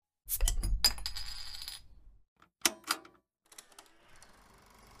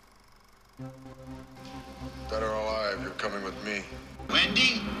Dead or alive, you're coming with me.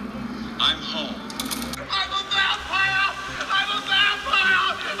 Wendy, I'm home. I'm a vampire! I'm a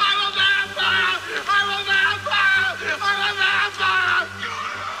vampire! I'm a vampire! I'm a vampire! I'm a vampire! Go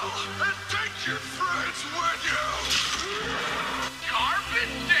to hell and take your friends with you! Carbon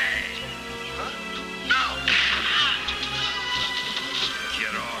Day! No!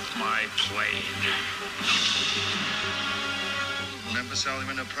 Get off my plane. Remember Sally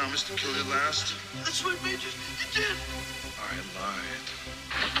when I promised to kill you last? That's what made you did! I lied.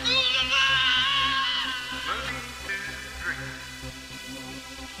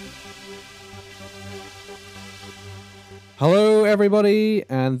 Hello, everybody,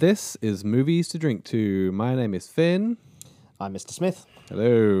 and this is Movies to Drink To. My name is Finn. I'm Mr. Smith.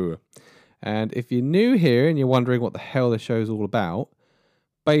 Hello. And if you're new here and you're wondering what the hell the show's all about,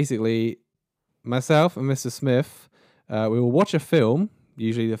 basically, myself and Mr. Smith, we will watch a film,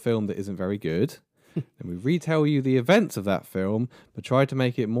 usually a film that isn't very good, and we retell you the events of that film, but try to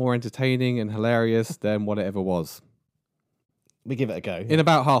make it more entertaining and hilarious than what it ever was. We give it a go. In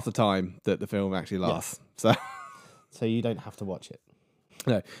about half the time that the film actually lasts. So... So you don't have to watch it.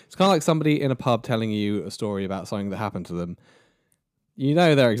 No, it's kind of like somebody in a pub telling you a story about something that happened to them. You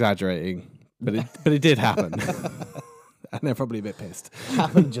know they're exaggerating, but it did happen. And they're probably a bit pissed.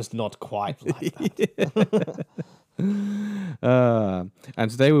 Happened, just not quite like that. And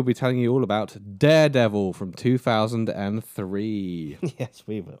today we'll be telling you all about Daredevil from 2003. Yes,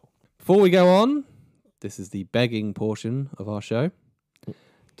 we will. Before we go on, this is the begging portion of our show.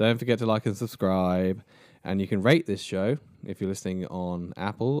 Don't forget to like and subscribe. And you can rate this show if you're listening on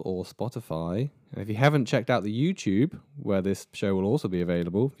Apple or Spotify. And if you haven't checked out the YouTube, where this show will also be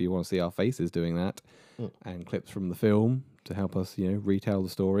available, if you want to see our faces doing that, and clips from the film to help us, retell the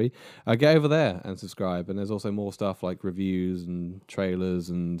story, get over there and subscribe. And there's also more stuff like reviews and trailers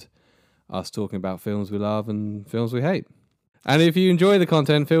and us talking about films we love and films we hate. And if you enjoy the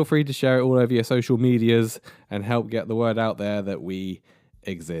content, feel free to share it all over your social medias and help get the word out there that we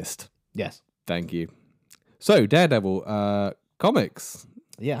exist. Yes. Thank you. So, Daredevil, comics.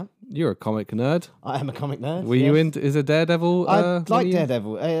 Yeah. You're a comic nerd. I am a comic nerd. Were you into, is a Daredevil? I like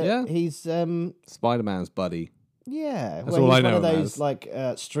Daredevil. Yeah? He's, Spider-Man's buddy. yeah. That's all I he's know one of him those, as. like,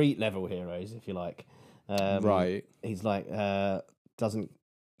 street level heroes, if you like. Right. He's, like, doesn't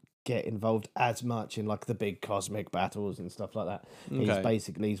get involved as much in, like, the big cosmic battles and stuff like that. Okay.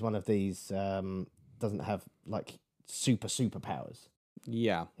 He's one of these, doesn't have, like, superpowers.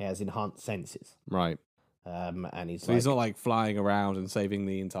 Yeah. He has enhanced senses. Right. And he's So he's not like flying around and saving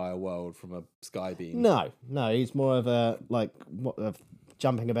the entire world from a sky beam. No, he's more of a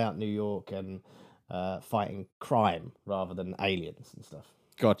jumping about New York and fighting crime rather than aliens and stuff.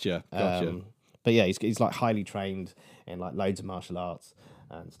 Gotcha. But yeah, he's like highly trained in like loads of martial arts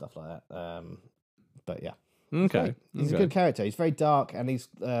and stuff like that. But yeah, Okay. he's a good character. He's very dark, and he's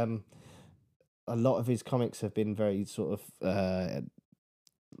a lot of his comics have been very sort of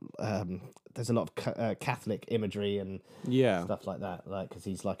there's a lot of Catholic imagery and stuff like that, like because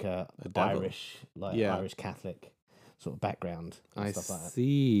he's like a devil. Irish Catholic sort of background and I stuff like that.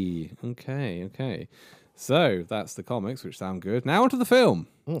 see. Okay. So that's the comics, which sound good. Now onto the film.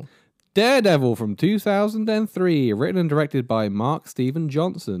 Daredevil from 2003, written and directed by Mark Steven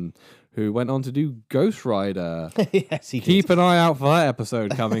Johnson, who went on to do Ghost Rider. Yes, he Keep did. an eye out for that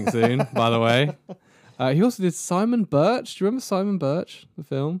episode coming soon, by the way. He also did Simon Birch. Do you remember Simon Birch, the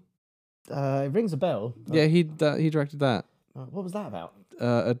film? It rings a bell. Yeah, he directed that. What was that about?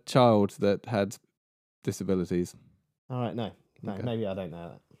 A child that had disabilities. All right, no, Okay. maybe I don't know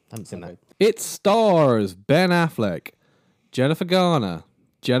that. I haven't seen that. It stars Ben Affleck, Jennifer Garner,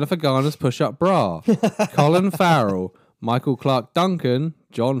 Jennifer Garner's push-up bra, Colin Farrell, Michael Clark Duncan,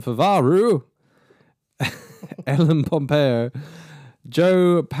 John Favreau, Ellen Pompeo,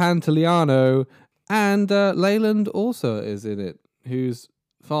 Joe Pantoliano, and Leyland also is in it, who's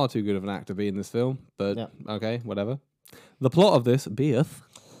far too good of an actor to be in this film, but okay, whatever. The plot of this beeth.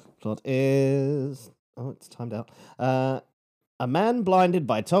 Plot is... Oh, it's timed out. A man blinded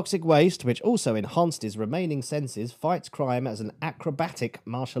by toxic waste, which also enhanced his remaining senses, fights crime as an acrobatic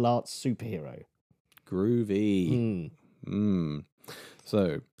martial arts superhero. Groovy.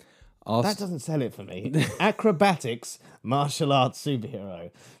 So, That doesn't sell it for me. Acrobatics, martial arts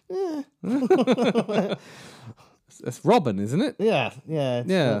superhero. it's Robin, isn't it? Yeah.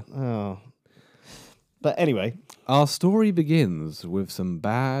 Oh. But anyway, Our story begins with some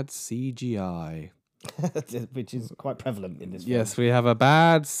bad CGI. which is quite prevalent in this film. Yes, we have a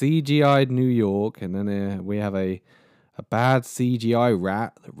bad CGI'd New York, and then we have a bad CGI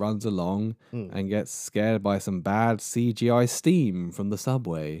rat that runs along and gets scared by some bad CGI steam from the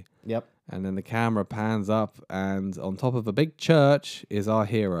subway. Yep. And then the camera pans up, and on top of a big church is our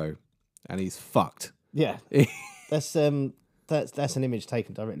hero, and he's fucked. Yeah, that's an image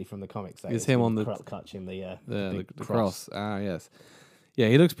taken directly from the comics. It's him on the clutching the cross. Ah, yes, yeah.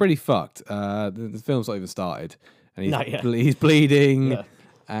 He looks pretty fucked. The film's not even started, and he's bleeding,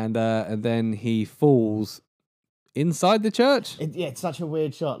 and then he falls inside the church. It's such a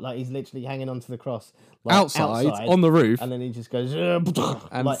weird shot. Like he's literally hanging onto the cross, outside on the roof, and then he just goes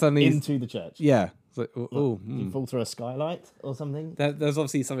and like, suddenly into the church. Yeah. Like, you fall through a skylight or something. There's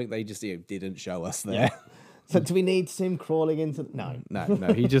obviously something they just didn't show us there. Yeah. So do we need him crawling into? No.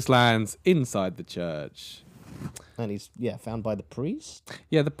 He just lands inside the church, and he's found by the priest.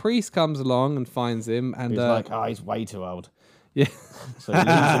 Yeah, the priest comes along and finds him, and he's like, he's way too old. Yeah, so he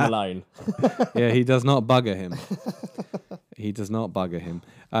leaves him alone. Yeah, he does not bugger him.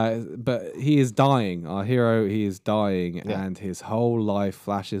 But he is dying. Our hero, he is dying, and his whole life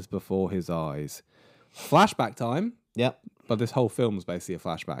flashes before his eyes. Flashback time. Yep. But this whole film is basically a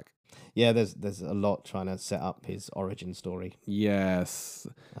flashback. Yeah, there's a lot trying to set up his origin story. Yes.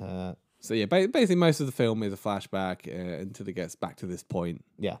 So yeah, basically most of the film is a flashback until it gets back to this point.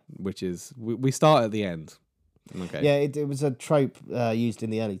 Yeah. Which is we start at the end. Okay. Yeah, it was a trope used in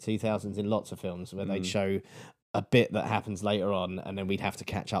the early 2000s in lots of films where they'd show a bit that happens later on, and then we'd have to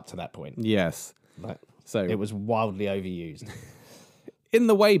catch up to that point. Yes. So it was wildly overused. In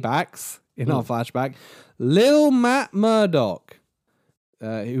the waybacks, in our flashback, Lil Matt Murdock,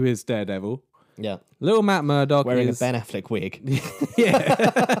 who is Daredevil. Yeah. Little Matt Murdock wearing a Ben Affleck wig.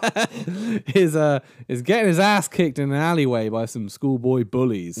 is getting his ass kicked in an alleyway by some schoolboy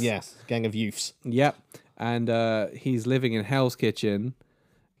bullies. Yes, gang of youths. Yep. And he's living in Hell's Kitchen,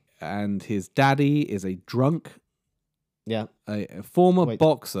 and his daddy is a drunk. Yeah. A former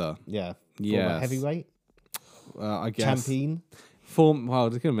boxer. Yeah. Yes. Former heavyweight. I guess. Champion. Well,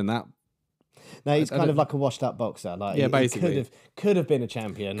 it could have been that. No, he's kind of like a washed-up boxer. Like basically. He could have been a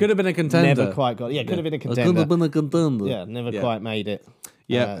champion. Could have been a contender. Never quite got. Yeah, could have been a contender. Could have been a contender. Yeah, never quite made it.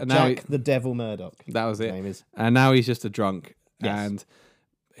 Yeah, and now Jack the Devil Murdoch. That was it. His name is. And now he's just a drunk. Yes. And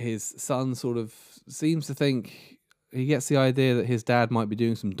his son sort of seems to think he gets the idea that his dad might be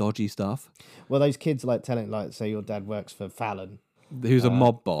doing some dodgy stuff. Well, those kids say your dad works for Fallon. Who's a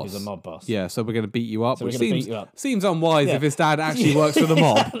mob boss. Who's a mob boss. Yeah, so we're going to beat you up. So which we're going to beat you up. Seems unwise if his dad actually works for the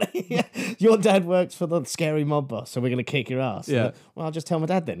mob. Yeah. Your dad works for the scary mob boss, so we're going to kick your ass. Yeah. Well, I'll just tell my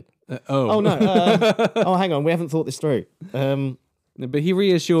dad then. Oh no. Hang on. We haven't thought this through. But he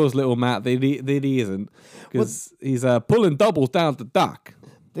reassures little Matt that he isn't, because he's pulling doubles down the dock.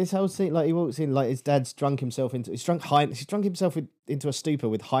 This whole scene, like he walks in, like his dad's drunk himself into. He's drunk himself into a stupor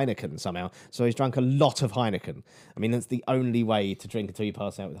with Heineken somehow. So he's drunk a lot of Heineken. I mean, that's the only way to drink until you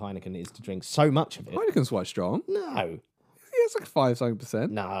pass out with Heineken is to drink so much of it. Heineken's quite strong. No, it's like 5-something%.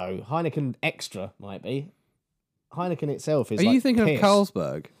 No, Heineken Extra might be. Heineken itself is. Are like you thinking piss. of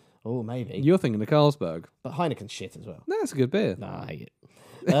Carlsberg? Oh, maybe. You're thinking of Carlsberg. But Heineken's shit as well. No, it's a good beer. No, I hate it.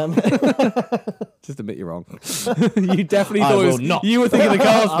 Just admit you're wrong. You definitely thought it was not. You were thinking of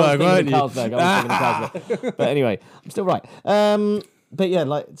Carlsberg, weren't you? I was thinking of Carlsberg. But anyway, I'm still right. But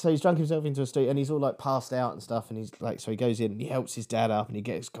yeah, so he's drunk himself into a street, and he's all like passed out and stuff. And he's like, so he goes in, and he helps his dad up, and he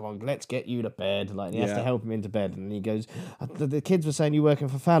gets, come on, let's get you to bed. Like, and he has to help him into bed, and he goes, the kids were saying you're working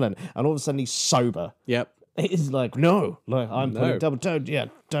for Fallon, and all of a sudden he's sober. Yep. He's like, no, like I'm pulling double.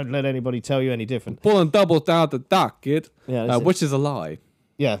 Don't let anybody tell you any different. Pulling doubles down the dock, kid. Yeah, which is a lie.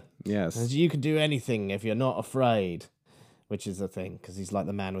 Yeah. Yes. And you can do anything if you're not afraid, which is the thing, because he's like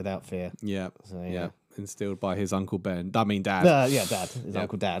the man without fear. Yeah. So, yeah. Instilled by his Uncle Ben. I mean, Dad. Dad. His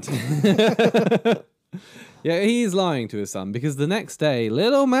Uncle Dad. Yeah, he's lying to his son because the next day,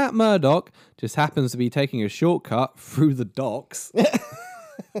 little Matt Murdock just happens to be taking a shortcut through the docks.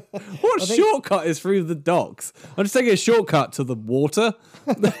 What shortcut is through the docks? I'm just taking a shortcut to the water.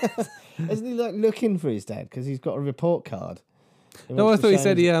 Isn't he like looking for his dad because he's got a report card? No, I thought he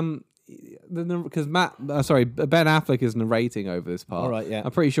said because Ben Affleck is narrating over this part. All right, yeah.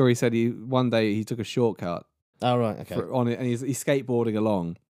 I'm pretty sure he said one day he took a shortcut. Oh, right, okay. On it, and he's skateboarding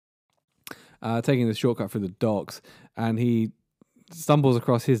along, taking the shortcut through the docks, and he stumbles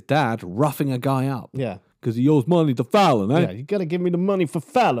across his dad roughing a guy up. Yeah. Because he owes money to Fallon, eh? Yeah, you gotta give me the money for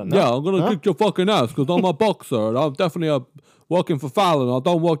Fallon. Yeah, I'm gonna kick your fucking ass because I'm a boxer and I'm definitely working for Fallon. I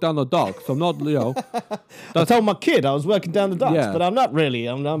don't walk down the docks. I'm not, I told my kid I was working down the docks, but I'm not really.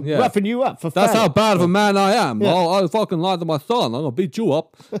 I'm roughing you up for Fallon. That's how bad of a man I am. Yeah. I fucking lied to my son. I'm gonna beat you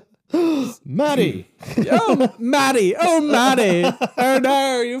up. Maddie. Oh, Maddie. Oh, Maddie. Oh,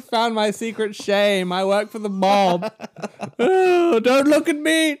 no. You found my secret shame. I work for the mob. Oh, don't look at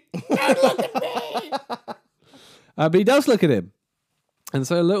me. Don't look at me. But he does look at him. And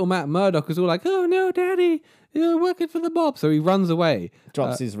so little Matt Murdock is all like, "Oh no, Daddy, you're working for the mob." So he runs away.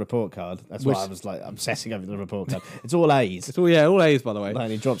 Drops his report card. That's why I was like obsessing over the report card. It's all A's. It's all A's, by the way.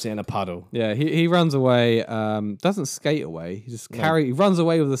 And he drops it in a puddle. Yeah, he runs away. Doesn't skate away. He just He runs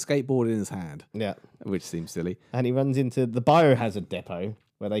away with a skateboard in his hand. Yeah, which seems silly. And he runs into the biohazard depot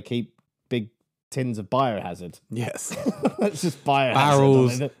where they keep big tins of biohazard. Yes, that's just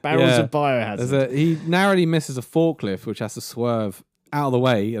biohazard. Barrels of biohazard. He narrowly misses a forklift, which has to swerve out of the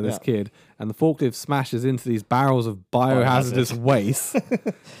way of this kid, and the forklift smashes into these barrels of biohazardous waste.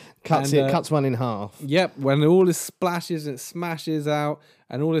 Cuts one in half. Yep, when all this splashes, it smashes out,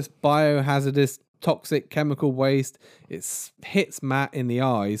 and all this biohazardous toxic chemical waste, it hits Matt in the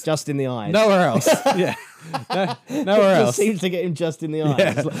eyes. Just in the eyes. Nowhere else. Yeah. Nowhere else. It seems to get him just in the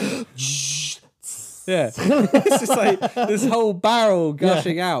eyes. Yeah. It's just like this whole barrel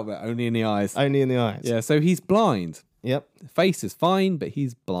gushing out, but only in the eyes. Only in the eyes. Yeah, so he's blind. Yep. Face is fine, but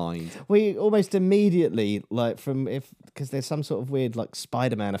he's blind. We almost immediately, because there's some sort of weird, like,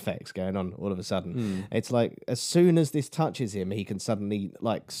 Spider-Man effects going on all of a sudden. It's like, as soon as this touches him, he can suddenly,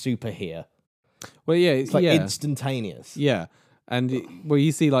 like, super hear. Well, yeah. It's like instantaneous. Yeah. And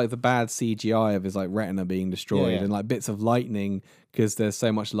you see, like, the bad CGI of his, like, retina being destroyed and, like, bits of lightning, because there's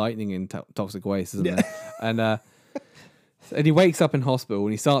so much lightning in toxic waste, isn't there? And he wakes up in hospital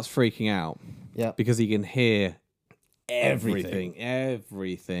and he starts freaking out. Yeah. Because he can hear everything,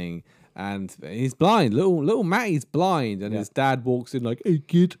 and he's blind. Little Matty's blind, and his dad walks in like, "Hey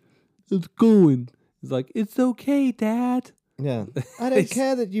kid, how's it going?" He's like, "It's okay, Dad." Yeah, I don't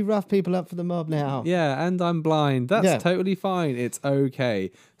care that you rough people up for the mob now. Yeah, and I'm blind. That's totally fine. It's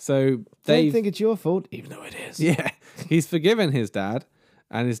okay. So they don't think it's your fault, even though it is. Yeah, he's forgiven his dad,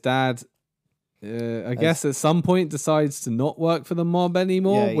 and his dad. I guess at some point decides to not work for the mob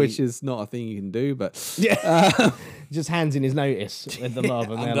anymore, which is not a thing you can do, but just hands in his notice with the mob,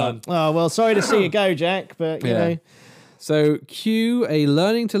 and they're like, "Oh well, sorry to see you go, Jack, but you know." So cue a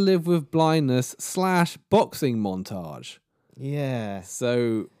learning to live with blindness / boxing montage. Yeah.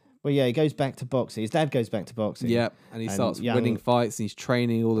 So. Well, yeah, he goes back to boxing. His dad goes back to boxing. Yep, and he starts winning fights, and he's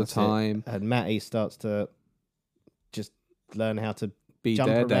training all the time. And Matty starts to just learn how to be jump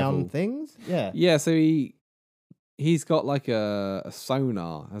Daredevil. Around things. Yeah, so he's got like a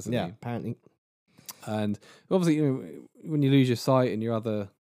sonar, hasn't he? Yeah, apparently. And obviously, when you lose your sight and your other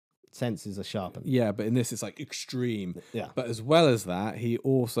senses are sharpened. Yeah, but in this it's like extreme. Yeah. But as well as that, he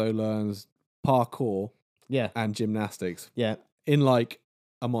also learns parkour Yeah. and gymnastics Yeah. in like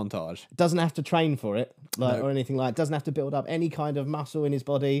a montage. Doesn't have to train for it, No. or anything like. Doesn't have to build up any kind of muscle in his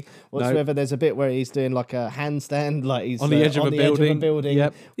body whatsoever. There's a bit where he's doing like a handstand, like he's on the edge of a building.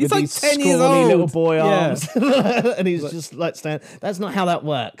 Yep. He's like these 10 years scrawny old. little boy Yeah. arms, and he's just like stand. That's not how that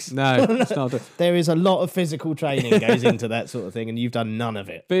works. No, it's not. There is a lot of physical training goes into that sort of thing, and you've done none of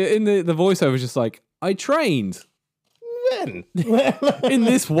it. But in the voiceover is just like, I trained When? in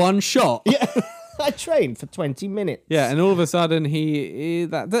this one shot. Yeah. I trained for 20 minutes. Yeah, and all of a sudden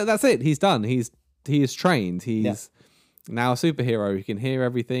that's it. He's done. He is trained. He's now a superhero. He can hear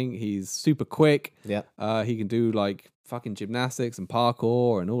everything. He's super quick. Yeah. He can do like fucking gymnastics and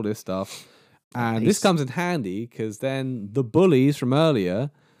parkour and all this stuff. And this comes in handy because then the bullies from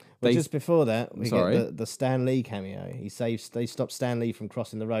earlier. Well, just before that, we Sorry. get the Stan Lee cameo. They stop Stan Lee from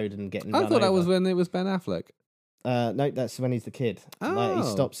crossing the road and getting I run thought that over. was when it was Ben Affleck. No, that's when he's the kid. Like, he Oh.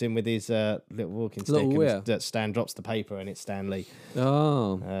 stops him with his little walking stick, Little and Stan drops the paper, and it's Stan Lee.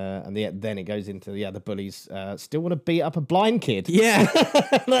 Oh. And then it goes into the bullies still want to beat up a blind kid. Yeah.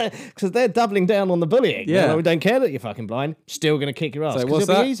 Because they're doubling down on the bullying. Yeah. Well, we don't care that you're fucking blind. Still going to kick your ass. So 'cause what's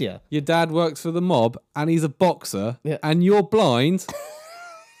it'll that? be easier. Your dad works for the mob and he's a boxer Yeah. and you're blind.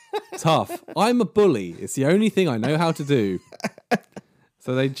 Tough. I'm a bully. It's the only thing I know how to do.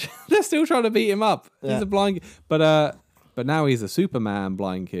 So they're still trying to beat him up. Yeah. He's a blind, but now he's a Superman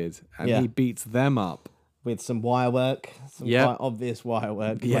blind kid and Yeah. he beats them up. With some wire work, some Yep. quite obvious wire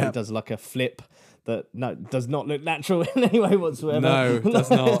work. Where he Yep. does like a flip that does not look natural in any way whatsoever. No, it does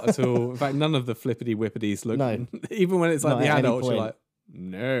not at all. In fact, none of the flippity whippities look. No. Even when it's like Not the at any adults, you're point. like,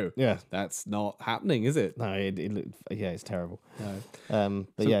 no, Yeah. that's not happening, is it? No, it's terrible. No.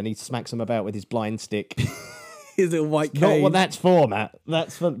 But and he smacks him about with his blind stick. His little white Not cane. what that's for, Matt.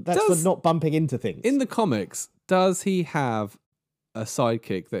 That's for not bumping into things. In the comics, does he have a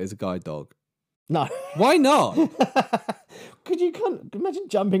sidekick that is a guide dog? No. Why not? Could you imagine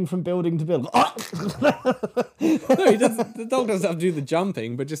jumping from building to building? No, he doesn't. The dog doesn't have to do the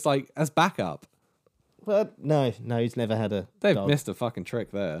jumping, but just like as backup. But no, he's never had a They've dog. missed a fucking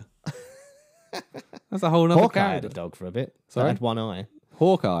trick there. That's a whole nother Hawkeye had character. a dog for a bit. Sorry? That had one eye.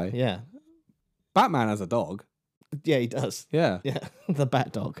 Hawkeye. Yeah. Batman has a dog. Yeah, he does. Yeah. Yeah, the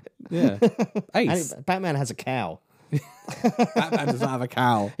Bat Dog. Yeah. And Ace. Batman has a cow. Batman doesn't have a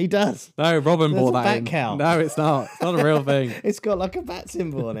cow. He does. No, Robin There's bought a that bat in. cow. No, it's not. It's not a real thing. It's got like a bat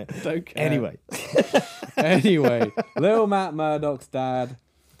symbol on it. Don't care. Anyway. Anyway, little Matt Murdock's dad,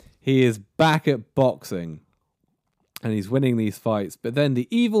 he is back at boxing. And he's winning these fights. But then the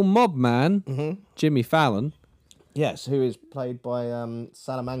evil mob man, Jimmy Fallon. Yes, who is played by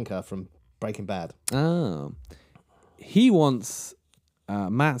Salamanca from Breaking Bad. Oh. He wants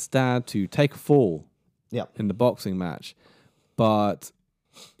Matt's dad to take a fall Yep. in the boxing match. But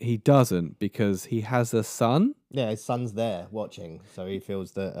he doesn't because he has a son. Yeah, his son's there watching, so he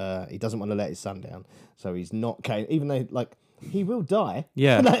feels that he doesn't want to let his son down. So he's not even though like he will die.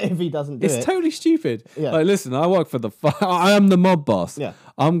 Yeah. If he doesn't do it. It's totally stupid. Yeah. Like, listen, I work for I am the mob boss. Yeah.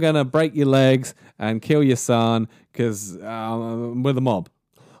 I'm gonna break your legs and kill your son because we're the mob.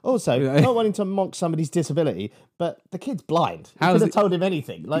 Also, not wanting to mock somebody's disability, but the kid's blind. He How's could have it- told him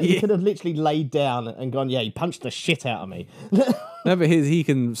anything. Like he could have literally laid down and gone, "Yeah, he punched the shit out of me." No, but he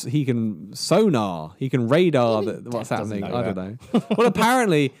can sonar. He can radar what's doesn't happening. know I don't know. Well,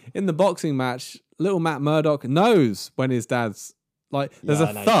 apparently in the boxing match, little Matt Murdock knows when his dad's like. There's Yeah, a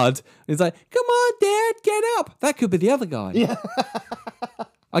I know. thud. He's like, "Come on, Dad, get up." That could be the other guy. Yeah.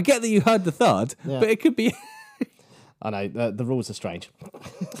 I get that you heard the thud, Yeah. but it could be. I know the rules are strange.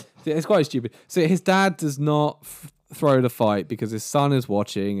 It's quite stupid. So his dad does not throw the fight because his son is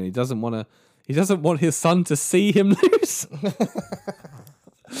watching, and he doesn't want to. He doesn't want his son to see him lose.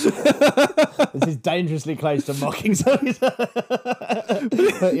 This is dangerously close to mocking somebody.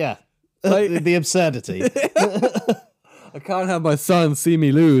 But yeah, Like- the absurdity. I can't have my son see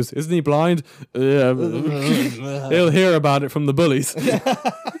me lose. Isn't he blind? Yeah. He'll hear about it from the bullies.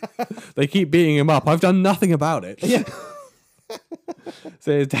 They keep beating him up. I've done nothing about it. Yeah.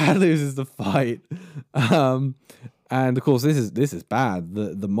 So his dad loses the fight. And of course, this is bad.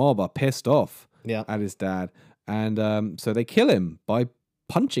 The mob are pissed off Yeah. at his dad. And so they kill him by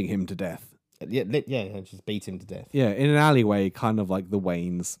punching him to death. Yeah, just beat him to death. Yeah, in an alleyway, kind of like the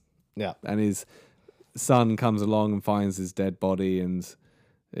Waynes. Yeah. And his son comes along and finds his dead body, and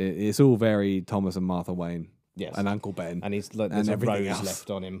it's all very Thomas and Martha Wayne. Yes. And Uncle Ben. And he's like, And there's a everything rose else. left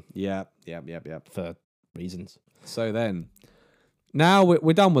on him Yep. for reasons. So then, now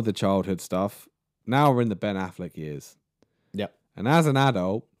we're done with the childhood stuff. Now we're in the Ben Affleck years. Yep. And as an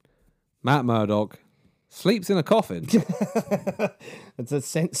adult, Matt Murdock sleeps in a coffin. It's a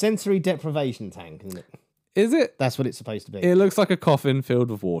sensory deprivation tank, isn't it? Is it? That's what it's supposed to be. It looks like a coffin filled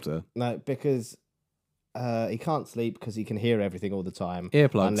with water. No, because he can't sleep because he can hear everything all the time.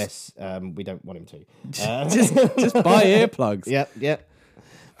 Earplugs. Unless we don't want him to. Just buy earplugs. Yep.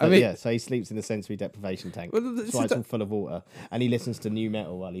 I mean- yeah, so he sleeps in the sensory deprivation tank. Well, That's why it's all full of water. And he listens to new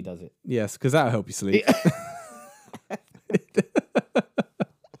metal while he does it. Yes, because that'll help you sleep.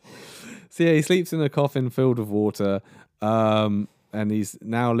 So yeah, he sleeps in a coffin filled with water, and he's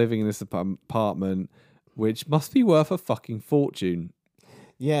now living in this apartment, which must be worth a fucking fortune.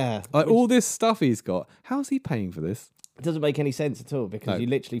 Yeah. Like all this stuff he's got. How's he paying for this? It doesn't make any sense at all because No. you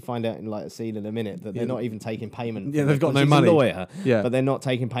literally find out in like a scene in a minute that they're not even taking payment. Yeah, from they've it, got 'cause no he's money. A lawyer, Yeah. but they're not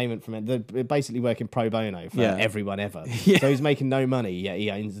taking payment from it. They're basically working pro bono for Yeah. everyone ever. Yeah. So he's making no money. Yet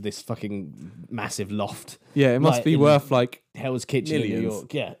he owns this fucking massive loft. Yeah, it must Like, be in worth like Hell's Kitchen in New millions.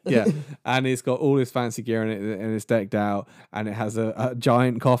 York. Yeah. yeah, and it's got all this fancy gear in it, and it's decked out, and it has a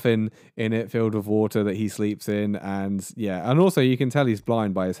giant coffin in it filled with water that he sleeps in, and yeah, and also you can tell he's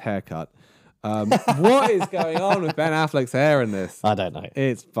blind by his haircut. What is going on with Ben Affleck's hair in this? I don't know.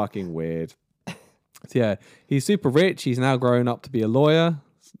 It's fucking weird. So yeah, he's super rich. He's now grown up to be a lawyer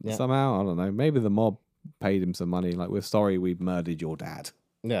Yeah. somehow. I don't know. Maybe the mob paid him some money. Like, we're sorry we murdered your dad.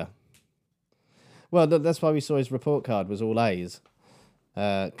 Yeah. Well, that's why we saw his report card was all A's.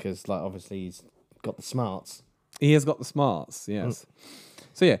 Because, like, obviously he's got the smarts. He has got the smarts, yes.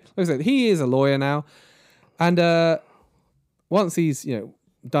 So yeah, like I said, he is a lawyer now. And once he's,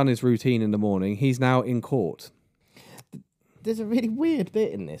 done his routine in the morning, he's now in court. There's a really weird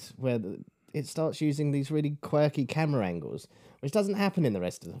bit in this where it starts using these really quirky camera angles, which doesn't happen in the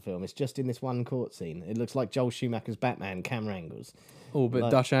rest of the film. It's just in this one court scene. It looks like Joel Schumacher's Batman camera angles. Oh, but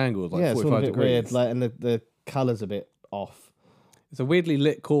Dutch angled, like yeah, it's all 45 a bit degrees. weird, like, and the colour's a bit off. It's a weirdly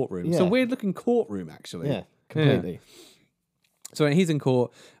lit courtroom. It's a Yeah. weird looking courtroom, actually. Yeah, completely. So he's in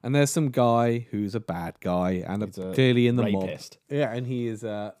court, and there's some guy who's a bad guy, and He's a clearly in the rapist. mob. Yeah, and he is.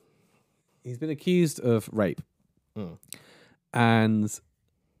 He's been accused of rape, Mm. and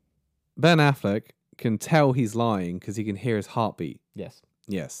Ben Affleck can tell he's lying because he can hear his heartbeat. Yes.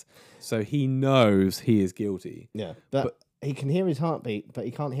 Yes, so he knows he is guilty. Yeah, but he can hear his heartbeat, but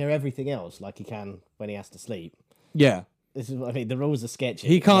he can't hear everything else like he can when he has to sleep. Yeah. This is what I mean. The rules are sketchy.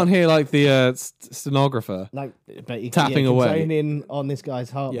 He can't hear like the stenographer. No, but he tapping can away. zone in on this guy's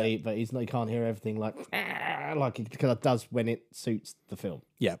heartbeat, but he can't hear everything like because it does when it suits the film.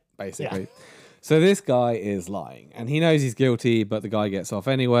 Yeah, basically. So this guy is lying, and he knows he's guilty, but the guy gets off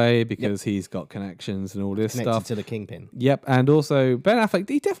anyway because he's got connections and all this Connected stuff. to the kingpin. Yep, and also Ben Affleck,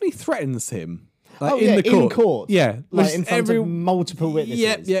 he definitely threatens him. Like, in court. Yeah, Like in front of multiple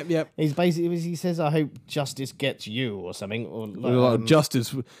witnesses. Yep. He's basically, he says, I hope justice gets you or something. Or Like,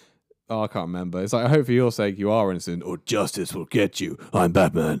 justice. Oh, I can't remember. It's like, I hope for your sake you are innocent, or justice will get you. I'm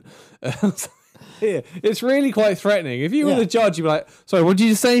Batman. Yeah, it's really quite threatening. If you were the judge, you'd be like, sorry, what did you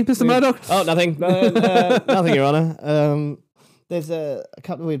just say, Mr. Murdoch? Oh, nothing. Nothing, Your Honour. There's a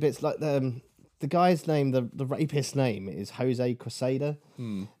couple of weird bits. Like the guy's name, the rapist's name is Jose Quesada.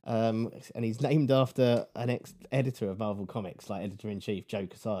 And he's named after an ex-editor of Marvel Comics, like editor-in-chief Joe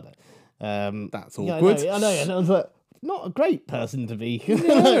Quesada. That's awkward. Yeah, I know. And I was like, not a great person to be.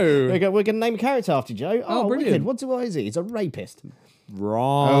 No. We're going to name a character after Joe. Oh, brilliant. wicked. What is he? He's a rapist.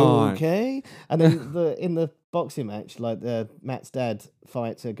 Right. Okay. And then in the boxing match, like Matt's dad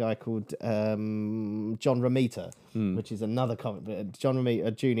fights a guy called John Romita, which is another comic. But John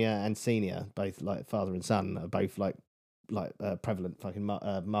Romita Jr. and Senior, both like father and son, are both like prevalent fucking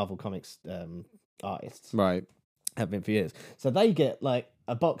Marvel Comics artists. Right. Have been for years. So they get like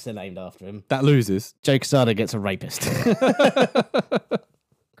a boxer named after him. That loses. Joe Quesada gets a rapist.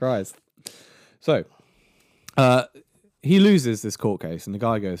 Christ. So, he loses this court case and the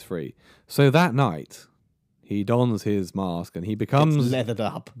guy goes free. So that night, he dons his mask and he becomes It's leathered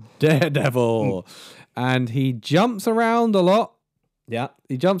up. Daredevil. And he jumps around a lot. Yeah.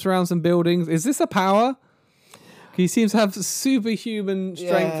 He jumps around some buildings. Is this a power? He seems to have superhuman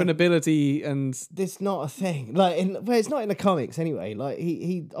strength and ability, and this not a thing. Like it's not in the comics anyway. Like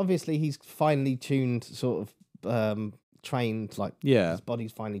he obviously he's finely tuned, sort of trained. Like his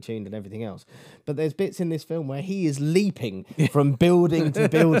body's finely tuned and everything else. But there's bits in this film where he is leaping from building to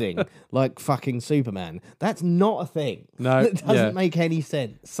building like fucking Superman. That's not a thing. No, it doesn't make any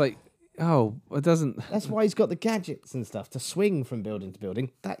sense. It's like, oh, it doesn't. That's why he's got the gadgets and stuff to swing from building to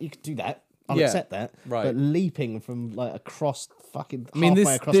building. That you could do that. I'll accept that. Right. But leaping from like across fucking I mean,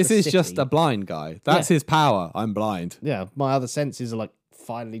 halfway across this the is city, just a blind guy. That's his power. I'm blind. Yeah, my other senses are like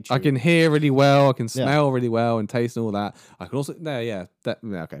finely tuned. I can hear really well. I can smell really well and taste and all that. I can also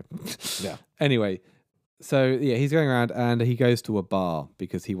okay. Yeah. Anyway, so he's going around and he goes to a bar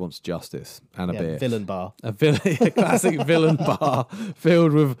because he wants justice and a beer. Villain bar. A classic villain bar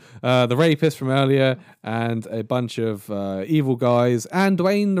filled with the rapist from earlier and a bunch of evil guys and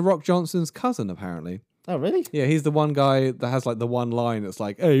Dwayne The Rock Johnson's cousin, apparently. Oh, really? Yeah, he's the one guy that has like the one line that's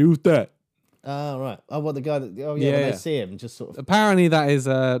like, "Hey, who's that?" Oh, right. Oh, what, the guy that... Oh, yeah, when they see him, just sort of... Apparently that is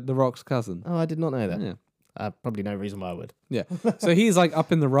The Rock's cousin. Oh, I did not know that. Yeah. Probably no reason why I would. Yeah. So he's like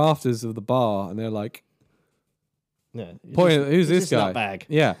up in the rafters of the bar and they're like, Yeah. who's this guy? Nutbag?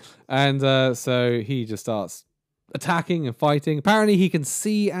 Yeah. And so he just starts attacking and fighting. Apparently he can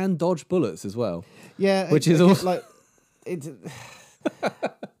see and dodge bullets as well. Yeah. Which is also... like...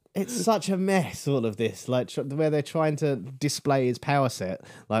 It's such a mess, all of this. Like, where they're trying to display his power set,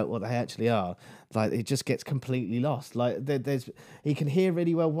 like what they actually are. Like, it just gets completely lost. Like, he can hear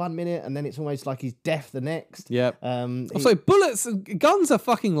really well 1 minute, and then it's almost like he's deaf the next. Yep. Also, bullets and guns are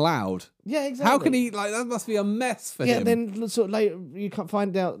fucking loud. Yeah, exactly. How can he, like, that must be a mess for him. Yeah, then sort of later, you can't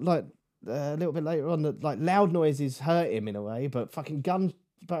find out, like, a little bit later on that, like, loud noises hurt him in a way, but fucking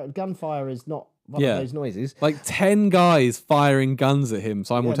gunfire is not one of those noises. Like 10 guys firing guns at him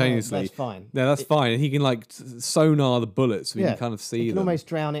simultaneously. Yeah, no, that's fine. Yeah, that's fine. And he can like sonar the bullets so you can kind of see you can them. almost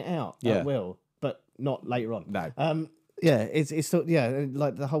drown it out at will, but not later on. No. Yeah, it's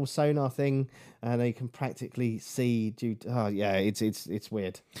like the whole sonar thing, and you can practically see. It's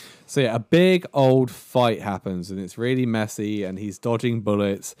weird. So a big old fight happens, and it's really messy, and he's dodging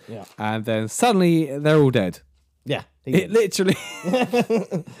bullets. Yeah. And then suddenly they're all dead. Yeah, it literally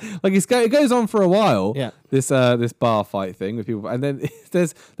like it goes on for a while. Yeah. This bar fight thing with people, and then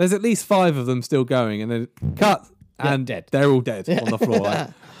there's at least 5 of them still going, and then cut and dead. They're all dead on the floor. Like,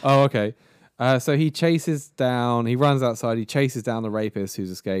 oh, okay. So he runs outside, he chases down the rapist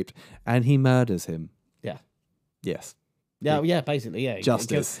who's escaped, and he murders him. Yeah. Yes. Yeah, basically, yeah.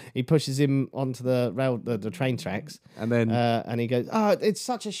 Justice. He pushes him onto the train tracks, and then and he goes, "Oh, it's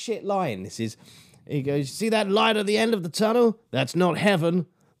such a shit line. This is." He goes, "See that light at the end of the tunnel? That's not heaven.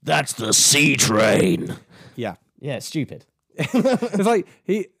 That's the C train." Yeah. Yeah, it's stupid. It's like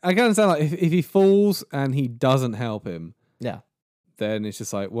I can understand like if he falls and he doesn't help him. Yeah. Then it's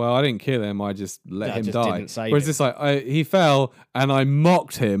just like, well, I didn't kill him. I just let him die. Didn't save Whereas him. it's like he fell and I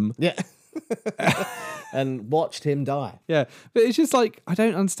mocked him. Yeah. and watched him die. Yeah, but it's just like I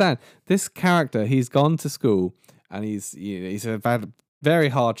don't understand this character. He's gone to school and he's had very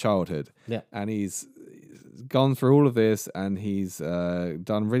hard childhood. Yeah, and he's gone through all of this, and he's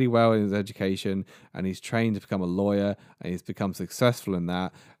done really well in his education, and he's trained to become a lawyer, and he's become successful in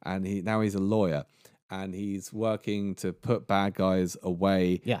that, and now he's a lawyer. And he's working to put bad guys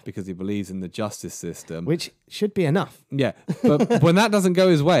away because he believes in the justice system. Which should be enough. Yeah, but when that doesn't go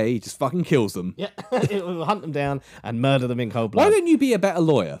his way, he just fucking kills them. Yeah, it will hunt them down and murder them in cold blood. Why don't you be a better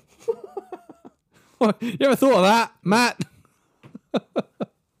lawyer? You ever thought of that, Matt?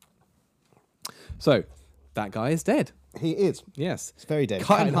 So, that guy is dead. He is. Yes. It's very dead.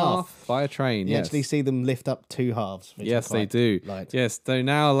 Cut in half by a train. You yes. actually see them lift up two halves. Yes, they do. Light. Yes. So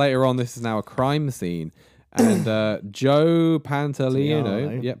now later on, this is now a crime scene, and Joe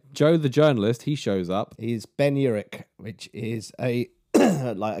Pantoliano, Joe the journalist, he shows up. He's Ben Urich, which is a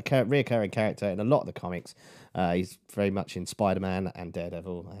reoccurring character in a lot of the comics. He's very much in Spider-Man and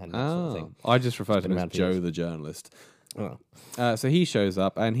Daredevil and that sort of thing. I just refer to him as Joe the journalist. So he shows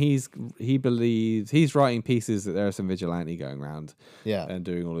up, and he believes he's writing pieces that there are some vigilante going around, and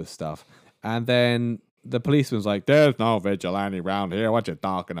doing all this stuff. And then the policeman's like, "There's no vigilante around here. What you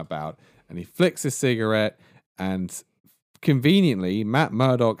talking about?" And he flicks his cigarette, and conveniently, Matt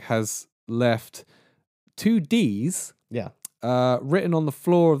Murdock has left 2 D's. Written on the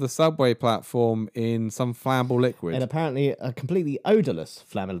floor of the subway platform in some flammable liquid. And apparently a completely odorless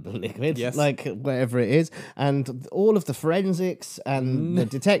flammable liquid, yes. like whatever it is. And all of the forensics and the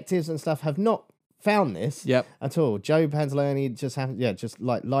detectives and stuff have not found this at all. Joe Pantoliano just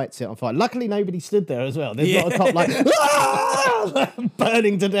like lights it on fire. Luckily, nobody stood there as well. There's not a cop like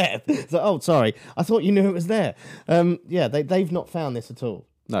burning to death. It's like, oh, sorry, I thought you knew it was there. They've not found this at all.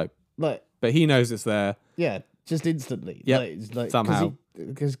 No, but he knows it's there. Yeah. Just instantly. Yeah, somehow.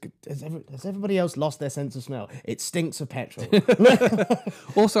 Because has everybody else lost their sense of smell? It stinks of petrol.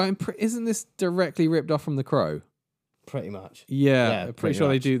 Also, isn't this directly ripped off from The Crow? Pretty much. Yeah, I'm pretty sure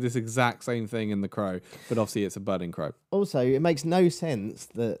they do this exact same thing in The Crow, but obviously it's a burning crow. Also, it makes no sense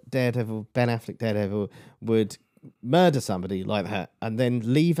that Ben Affleck Daredevil, would murder somebody like that and then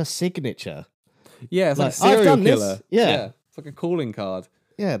leave a signature. Yeah, it's like a serial killer. Yeah, it's like a calling card.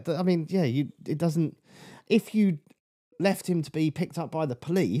 Yeah, it doesn't... If you left him to be picked up by the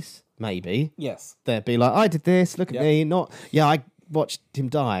police, maybe they'd be like, "I did this. Look at me." Not, I watched him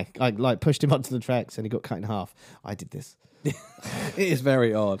die. I pushed him onto the tracks and he got cut in half. I did this. It is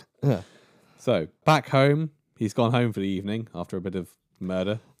very odd. Yeah. So back home, he's gone home for the evening after a bit of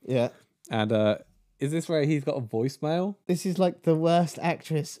murder. Yeah. And is this where he's got a voicemail? This is like the worst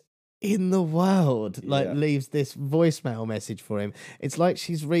actress in the world, leaves this voicemail message for him. It's like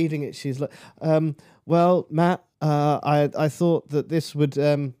she's reading it. She's like, well, Matt, I thought that this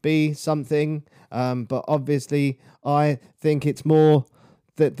would be something, but obviously I think it's more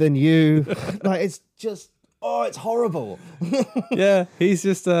than you. Like, it's just, it's horrible. Yeah, he's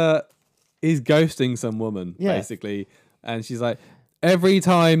just, he's ghosting some woman, basically. And she's like, every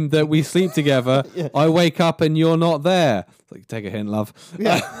time that we sleep together, I wake up and you're not there. It's like, take a hint, love.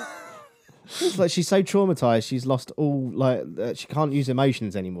 Yeah. It's like she's so traumatized, she's lost all, she can't use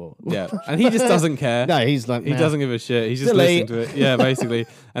emotions anymore. Yeah, and he just doesn't care. No, he's like, he doesn't give a shit. He's just listening to it. Yeah, basically.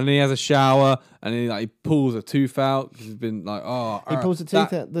 And then he has a shower, and then he pulls a tooth out because he's been like, he pulls a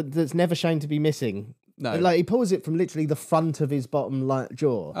tooth out that's never shown to be missing. No, like he pulls it from literally the front of his bottom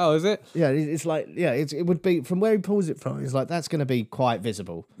jaw. Oh, is it? Yeah, it's like it would be from where he pulls it from. It's like that's going to be quite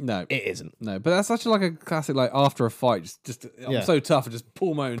visible. No, it isn't. No, but that's such a classic after a fight. Just I'm so tough, I just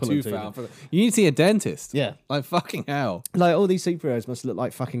pull my own tooth out. You need to see a dentist. Yeah, like fucking hell. Like all these superheroes must look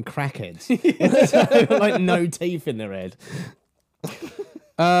like fucking crackheads. Like no teeth in their head.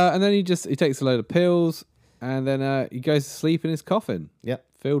 And then he takes a load of pills, and then he goes to sleep in his coffin. Yep.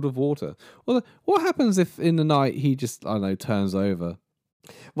 Filled with water. Well, what happens if in the night he just, I don't know, turns over?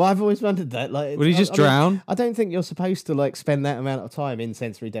 Well, I've always wondered that. Like, would he just drown? I don't think you're supposed to spend that amount of time in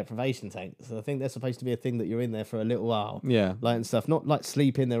sensory deprivation tanks. I think they're supposed to be a thing that you're in there for a little while. Yeah, and stuff. Not like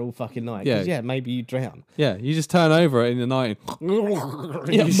sleep in there all fucking night. Yeah, maybe you drown. Yeah, you just turn over in the night.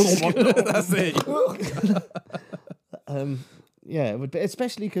 That's it. Yeah, it would be,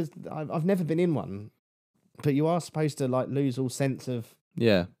 especially because I've never been in one. But you are supposed to lose all sense of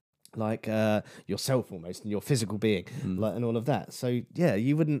yourself almost and your physical being, and all of that. So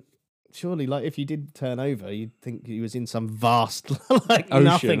you wouldn't surely if you did turn over, you'd think you was in some vast ocean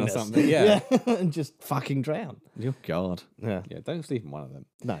nothingness or something. Yeah, and just fucking drown. Oh God. Yeah. Don't sleep in one of them.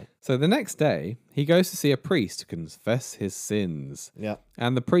 No. So the next day, he goes to see a priest to confess his sins. Yeah,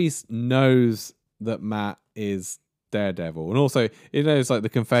 and the priest knows that Matt is Daredevil. And also, it's like the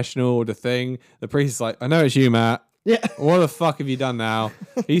confessional, the thing. The priest is like, I know it's you, Matt. Yeah. What the fuck have you done now?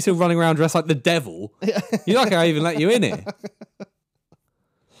 Are you still running around dressed like the devil? You're lucky I even let you in here.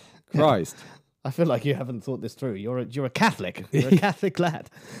 Christ. I feel like you haven't thought this through. You're a Catholic. You're a Catholic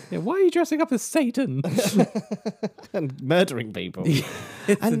lad. Yeah, why are you dressing up as Satan? And murdering people.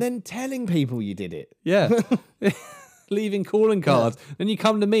 And then telling people you did it. Yeah. Leaving calling cards. Then you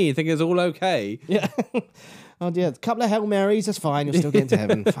come to me and think it's all okay. Yeah. Oh, yeah. A couple of Hail Marys, that's fine. You'll still get into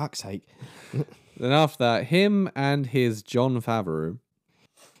heaven. Fuck's sake. Then after that, him and his Jon Favreau,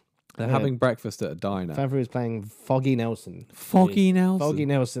 they're having breakfast at a diner. Favreau is playing Foggy Nelson. Foggy Nelson? Foggy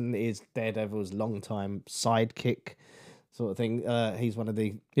Nelson is Daredevil's longtime sidekick sort of thing. He's one of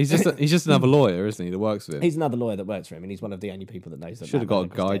the... He's just another lawyer, isn't he, that works with him? He's another lawyer that works for him, and he's one of the only people that knows that. Should have got a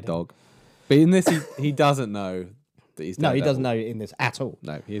guide dog. But in this, he doesn't know that he's No, he Daredevil. doesn't know in this at all.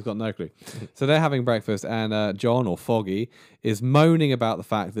 No, he's got no clue. So they're having breakfast, and John, or Foggy, is moaning about the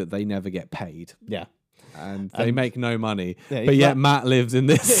fact that they never get paid. Yeah. And they make no money. Yeah, but yet like- Matt lives in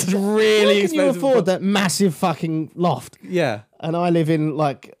this really How can you expensive... afford that massive fucking loft? Yeah. And I live in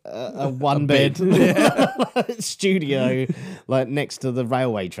like a one bed studio, like next to the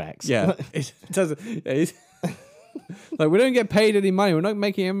railway tracks. Yeah. It doesn't... Yeah, he's- like, we don't get paid any money. We're not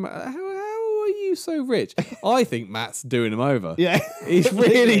making him... How are you so rich? I think Matt's doing him over. Yeah. He's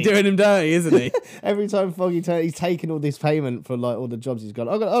really doing him dirty, isn't he? Every time Foggy he's taking all this payment for like all the jobs he's got.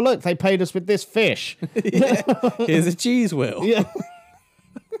 Oh look, they paid us with this fish. Here's a cheese wheel. Yeah.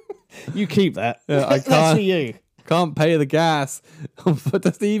 You keep that. Yeah, I That's can't- for you. Can't pay the gas. But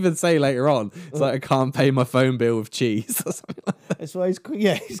doesn't even say later on, it's like, I can't pay my phone bill with cheese or something like that. That's why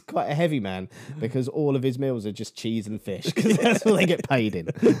he's quite a heavy man, because all of his meals are just cheese and fish, because that's what they get paid in.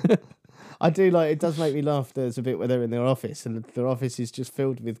 I do like, it does make me laugh. There's a bit where they're in their office and their office is just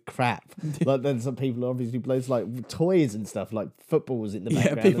filled with crap. Like then some people obviously plays like toys and stuff, like footballs in the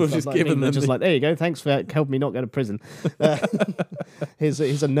background. people and stuff just like giving people are them just like, there you go, thanks for helping me not go to prison. Here's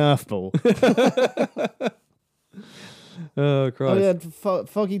a Nerf ball. Oh, Christ. Oh yeah,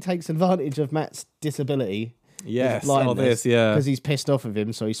 Foggy takes advantage of Matt's disability. Yes. Oh, this, yeah. Because he's pissed off of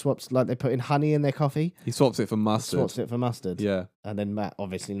him, so he swaps, like they put in honey in their coffee. He swaps it for mustard. Swaps it for mustard. Yeah. And then Matt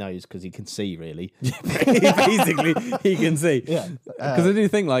obviously knows because he can see, really. Basically, he can see. Yeah. Because I do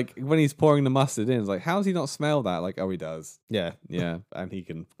think, like, when he's pouring the mustard in, it's like, how does he not smell that? Like, oh, he does. Yeah. Yeah. And he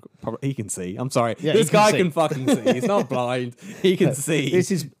can see. I'm sorry. Yeah, this he can guy see. can fucking see. He's not blind. He can see.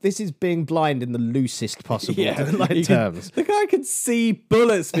 This is being blind in the loosest possible he terms. the guy can see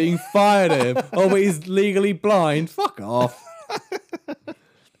bullets being fired at him. Oh, but he's legally blind. Fuck off.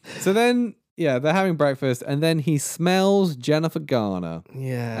 So then, yeah, they're having breakfast, and then he smells Jennifer Garner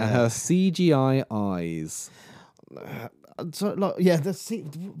and her CGI eyes. So, like, yeah,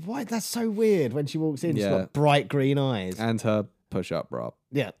 why that's so weird when she walks in. She's got bright green eyes And her push-up bra.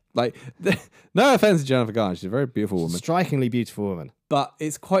 Yeah, Like, no offense to Jennifer Garner, she's a very beautiful woman. strikingly beautiful woman. But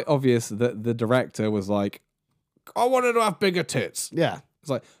it's quite obvious that the director was like, I wanted to have bigger tits. Yeah, It's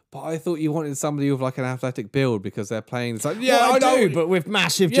like, but I thought you wanted somebody with like an athletic build because they're playing. It's like, well, I know, but with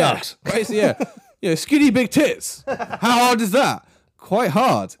massive yeah, jugs. basically, yeah, skinny big tits. How hard is that? Quite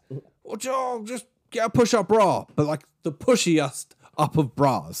hard. Well, Joe, just get a push-up bra, but like the pushiest up of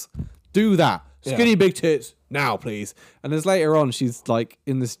bras. Do that. Skinny big tits now, please. And as later on, she's like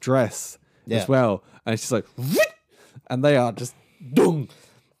in this dress as well, and she's like, and they are just dung.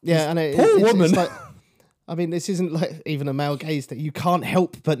 Yeah, and Poor woman. It's like, I mean, this isn't like even a male gaze that you can't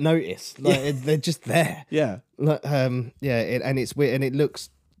help but notice. Like they're just there. Yeah. Like, and it's weird, and it looks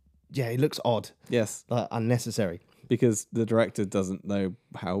odd. Yes. Like unnecessary. Because the director doesn't know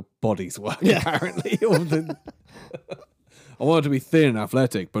how bodies work, apparently. I want it to be thin and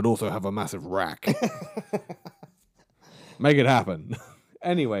athletic, but also have a massive rack. Make it happen.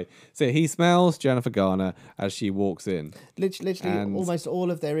 Anyway, so he smells Jennifer Garner as she walks in. Literally, And- almost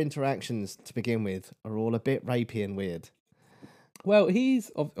all of their interactions to begin with are all a bit rapey and weird. Well,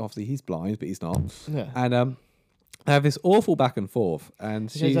 obviously he's blind, but he's not. Yeah. And they have this awful back and forth.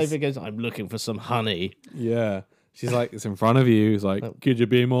 And She goes over she's, and goes, I'm looking for some honey. yeah, she's like, it's in front of you. He's like, could you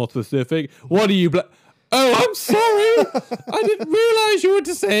be more specific? What are you? Oh, I'm sorry. I didn't realize you were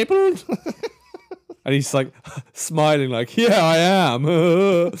disabled. And he's like smiling, like, yeah, I am.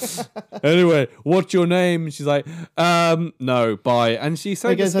 Anyway, what's your name? And she's like, no, bye. And she's so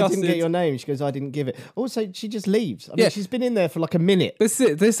He goes, I disgusted. didn't get your name. She goes, I didn't give it. Also, she just leaves. I mean, Yeah. she's been in there for like a minute. This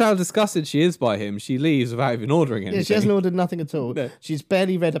is how disgusted she is by him. She leaves without even ordering anything. Yeah, she hasn't ordered nothing at all. No. She's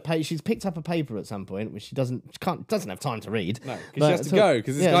barely read a page. She's picked up a paper at some point, which she doesn't have time to read. No, 'cause she has to go,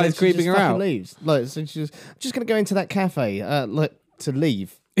 'cause this guy then is she creeping just her fucking out. Leaves. Like, so she's I'm just going to go into that cafe. Like to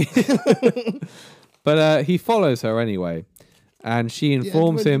leave. But he follows her anyway, and she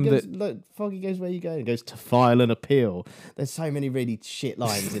informs him that Look, Foggy goes, "Where you going?" He goes, "To file an appeal." There's so many really shit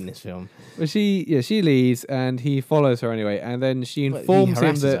lines in this film. well, she leaves, and he follows her anyway, and then she But he informs him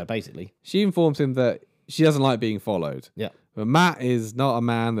harasses that her, basically. she informs him that she doesn't like being followed. Yeah. But Matt is not a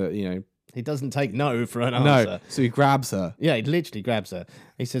man that He doesn't take no for an no, answer. so he grabs her, Yeah, he literally grabs her.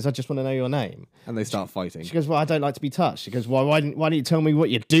 He says, "I just want to know your name." and they start fighting. She goes, "Well, I don't like to be touched." She goes, "Why don't you tell me what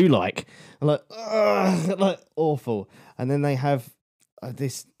you do like?" I'm like, ugh, like awful. And then they have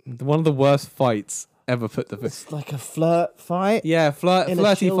this. One of the worst fights ever put to It's like a flirt fight. Yeah, in a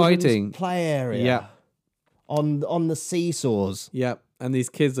flirty children's fighting. play area. Yeah. On the seesaws. Yep. And these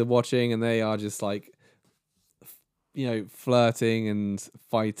kids are watching, and they are just like, flirting and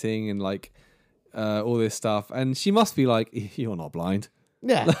fighting and like all this stuff. And she must be like, "You're not blind."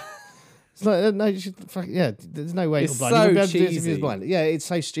 Yeah. It's like, no, there's no way It's you're blind. You wouldn't be able so to do this if he was cheesy. blind. Yeah, it's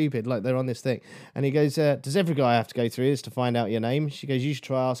so stupid. Like, they're on this thing. And he goes, "Does every guy have to go through this to find out your name?" She goes, "You should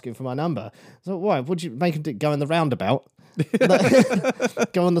try asking for my number." So, why? Would you make him go in the roundabout?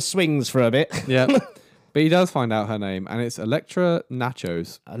 Go on the swings for a bit. Yeah. But he does find out her name, and it's Electra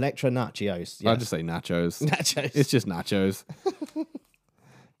Nachos. Electra Nachios. I'll Yes. just say Nachos. Nachos. It's just Nachos.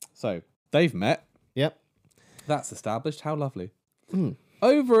 So they've met. Yep. That's established. How lovely.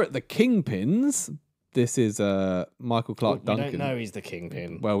 Over at the Kingpins, this is Michael Clark We Duncan. don't know he's the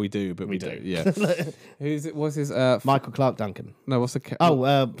kingpin. Well, we do, but we do. do. Yeah. Who's it? What's his? Michael Clark Duncan. No, what's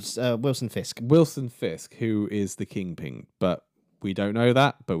the? Wilson Fisk. Wilson Fisk, who is the Kingpin, but we don't know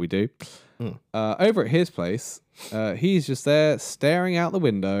that, but we do. Over at his place, he's just there staring out the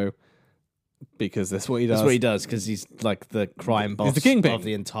window because that's what he does. That's what he does, because he's like the crime boss the kingpin. of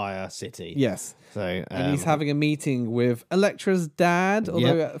the entire city. Yes. So And he's having a meeting with Electra's dad,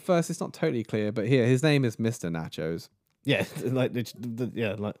 although at first it's not totally clear, but here, his name is Mr. Nachos. yeah, like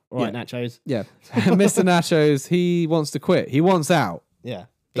all right, Yeah. nachos. Yeah. Mr. Nachos, he wants to quit. He wants out. Yeah, he's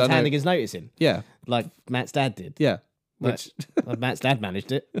Don't know. handing his notice in, Yeah. like Matt's dad did. Yeah. Which Matt's dad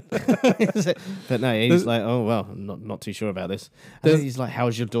managed it, but no, he's like, "Oh well, I'm not too sure about this." And then he's like,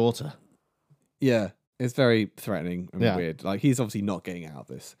 "How's your daughter?" Yeah. It's very threatening and Yeah. weird. Like, he's obviously not getting out of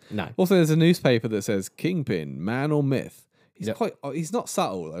this. No, Also, there's a newspaper that says Kingpin, man or myth. He's Yep. he's not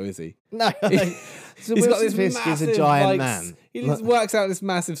subtle though, is he? no. So He's got Wilson this Fisk is a massive, giant like, man. He just works out this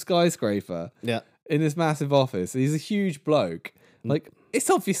massive skyscraper Yeah. in this massive office. He's a huge bloke. Like, it's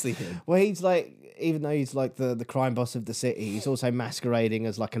obviously him. Well, he's like, even though he's like the crime boss of the city, he's also masquerading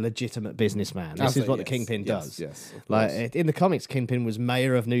as like a legitimate businessman. This is what the Kingpin does. Yes. Of Like course. in the comics, Kingpin was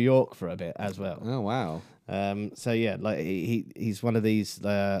mayor of New York for a bit as well. Oh wow. So yeah, like he's one of these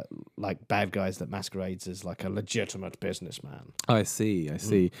like bad guys that masquerades as like a legitimate businessman. I see.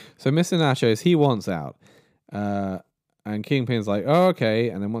 So Mr. Nachos, he wants out. And Kingpin's like, "Oh, okay."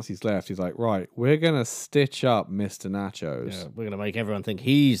 And then once he's left, he's like, "Right, we're gonna stitch up Mr. Nachos." Yeah, we're gonna make everyone think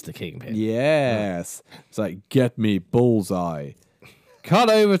he's the Kingpin. Yes. It's like, "Get me Bullseye."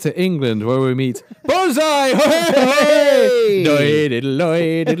 Cut over to England where we meet Bullseye! Hey!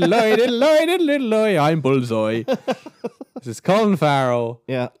 I'm Bullseye. This is Colin Farrell.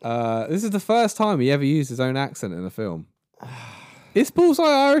 Yeah. This is the first time he ever used his own accent in a film. Is Bullseye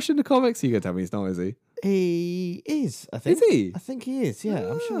Irish in the comics? You can tell me he's not, is he? He is. I think. Is he? I think he is. Yeah,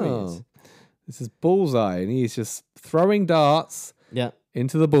 I'm sure he is. Oh. This is Bullseye, and he's just throwing darts Yeah.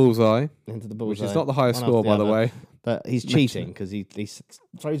 into the bullseye, Into the bullseye. which is not the highest one score, after by the other. way. But he's cheating because he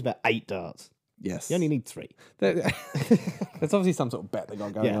throws about 8 darts. Yes. You only need 3. There's obviously some sort of bet they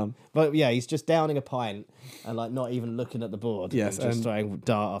got going on. But yeah, he's just downing a pint and like not even looking at the board. Yes, and just and- throwing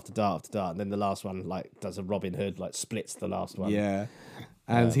dart after dart after dart, and then the last one like does a Robin Hood, like splits the last one. Yeah.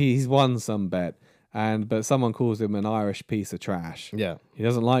 And he's won some bet. But someone calls him an Irish piece of trash. Yeah. He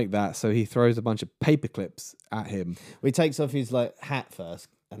doesn't like that, so he throws a bunch of paper clips at him. Well, he takes off his like hat first,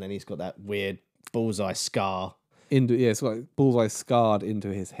 and then he's got that weird bullseye scar It's got Bullseye scarred into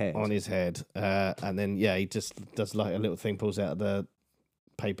his head. on his head, and then he just does like a little thing, pulls out the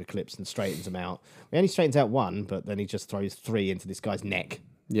paper clips and straightens them out. He only straightens out one, but then he just throws 3 into this guy's neck.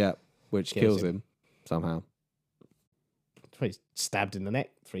 Yeah, which Kills kills him somehow. He's stabbed in the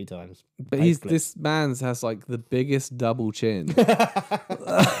neck 3 times. But Paper clip. this man's has like the biggest double chin.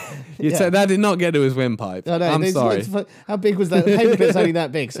 You'd say that did not get to his windpipe. I know, I'm sorry. How big was that? The paper clip's only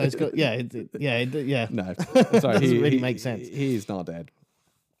that big, so it's got yeah. No, sorry. Doesn't really make sense. He's not dead.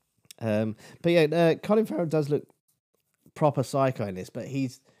 But yeah, Colin Farrell does look proper psycho in this, but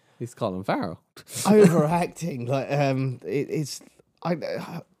he's He's Colin Farrell. overacting. Like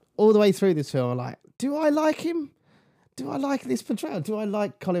all the way through this film, I'm like, do I like him? Do I like this portrayal? Do I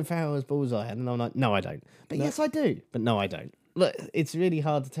like Colin Farrell as Bullseye? And I'm like, no, I don't. But yes, I do. But no, I don't. look, it's really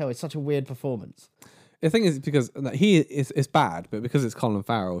hard to tell. It's such a weird performance. The thing is, because it's bad, but because it's Colin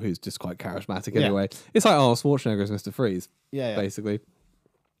Farrell, who's just quite charismatic anyway, it's like Arnold Schwarzenegger's Mr. Freeze, basically.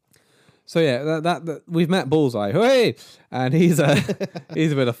 So yeah, that we've met Bullseye, hey, and he's a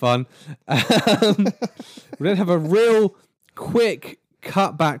bit of fun. We then have a real quick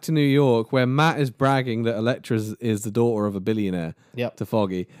cut back to New York where Matt is bragging that Elektra is the daughter of a billionaire to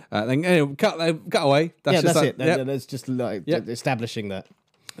Foggy. Then anyway, cut away. That's it. That's just like establishing that.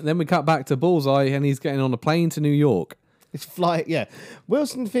 And then we cut back to Bullseye, and he's getting on a plane to New York. It's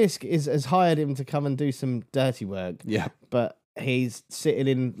Wilson Fisk has hired him to come and do some dirty work. Yeah. But he's sitting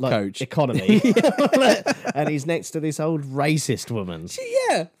in like Coach. economy. And he's next to this old racist woman.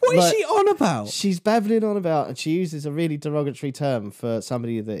 What is she on about? She's babbling on about, and she uses a really derogatory term for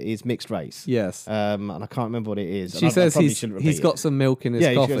somebody that is mixed race. Yes. And I can't remember what it is. She says he's got some milk in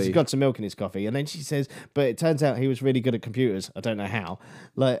his coffee. He's got some milk in his coffee. And then she says, but it turns out he was really good at computers. I don't know how.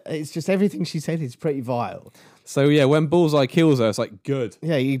 Like, it's just everything she said is pretty vile. So yeah, when Bullseye kills her, it's like, good.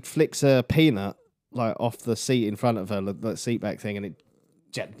 Yeah, he flicks a peanut like off the seat in front of her, the seat back thing, and it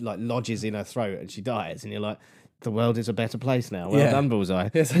like lodges in her throat, and she dies. And you're like, the world is a better place now. Well done, Bullseye.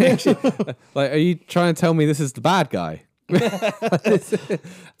 Yes, actually, like, are you trying to tell me this is the bad guy?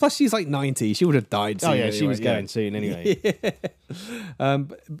 Plus, she's like 90. She would have died soon. Oh yeah, anyway. she was going soon anyway.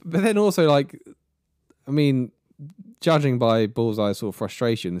 But then also, like, I mean, judging by Bullseye's sort of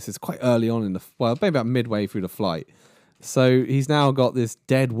frustration, this is quite early on in maybe about midway through the flight. So he's now got this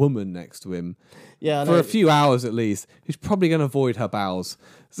dead woman next to him. Yeah, for a few hours at least, who's probably going to avoid her bowels.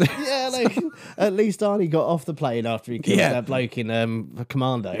 So yeah, like, at least Arnie got off the plane after he killed that bloke in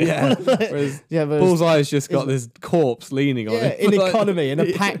Commando. Yeah, whereas Bullseye's just got this corpse leaning on it. In economy, in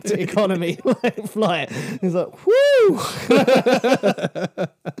a packed economy flight. He's like, whoo!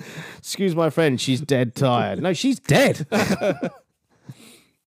 Excuse my friend, she's dead tired. No, she's dead.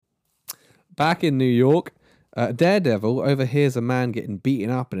 Back in New York, Daredevil overhears a man getting beaten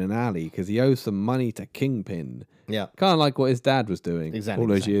up in an alley because he owes some money to Kingpin. Yeah. Kind of like what his dad was doing all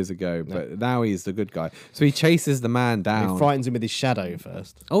those years ago, but now he's the good guy. So he chases the man down. He frightens him with his shadow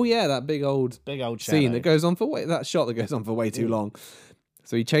first. Oh yeah, that big old shadow. Scene that goes on for that shot that goes on for way too long.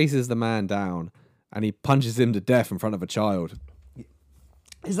 So he chases the man down and he punches him to death in front of a child.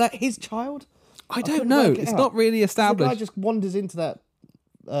 Is that his child? I don't know. It's not really established. The guy just wanders into that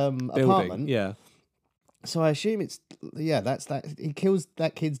apartment. Yeah. So I assume that's that. He kills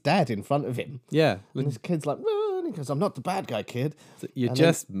that kid's dad in front of him. Yeah. And this kid's like, run, because I'm not the bad guy, kid. So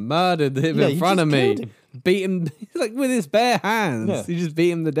murdered him in front of me. Beat him like with his bare hands. Yeah. You just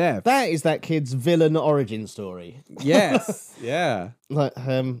beat him to death. That is that kid's villain origin story. Yes. Yeah. Like,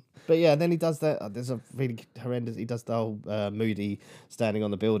 but yeah, then he does that. There's a really horrendous. He does the whole Moody standing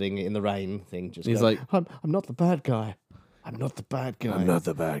on the building in the rain thing. Just he's going, like, I'm not the bad guy. I'm not the bad guy. I'm not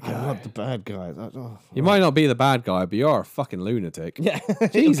the bad guy. I'm not the bad guy. You might not be the bad guy, but you're a fucking lunatic. Yeah.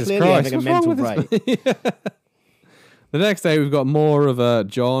 Jesus Christ. Having a mental break. The next day, we've got more of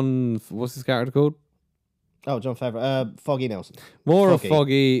John. What's his character called? Oh, John Favreau. Foggy Nelson. More of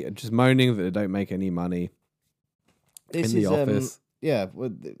Foggy just moaning that they don't make any money in the office.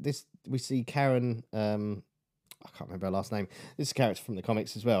 We see Karen. I can't remember her last name. This is a character from the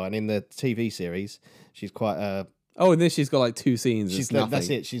comics as well, and in the TV series, she's quite Oh, and then she's got like 2 scenes. She's like, that's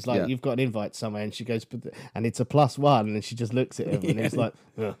it. She's like, you've got an invite somewhere, and she goes, and it's a +1, and she just looks at him, and he's like,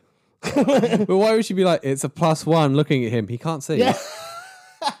 ugh. But why would she be like, it's a +1 looking at him? He can't see. Yeah.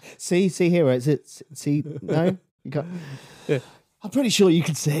 see here. See, no, you can't. Yeah. I'm pretty sure you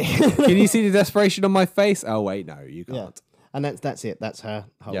can see. Can you see the desperation on my face? Oh wait, no, you can't. Yeah. And that's it. That's her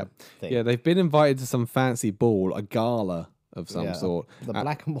whole thing. Yeah, they've been invited to some fancy ball, a gala of some sort. The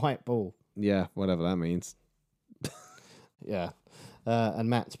black and white ball. Yeah, whatever that means. Yeah. And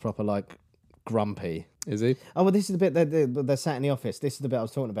Matt's proper like grumpy. Is he? Oh, well, this is the bit they're sat in the office. This is the bit I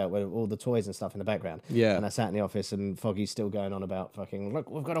was talking about, where all the toys and stuff in the background. Yeah. And I sat in the office, and Foggy's still going on about fucking, look,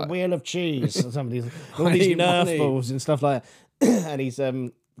 we've got a wheel of cheese. And somebody's all these Nerf balls and stuff like that. And he's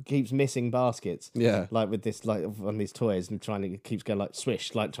keeps missing baskets. Yeah. Like with this, like on these toys, and keeps going like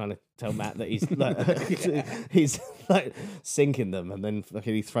swish, like trying to tell Matt that he's like he's like sinking them, and then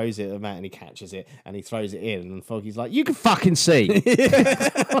fucking he throws it at Matt, and he catches it, and he throws it in, and Foggy's like, you can fucking see.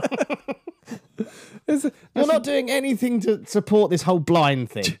 You're not doing anything to support this whole blind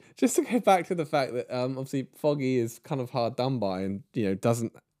thing. Just to go back to the fact that obviously Foggy is kind of hard done by, and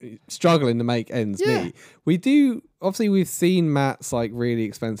doesn't struggling to make ends meet. We've seen Matt's like really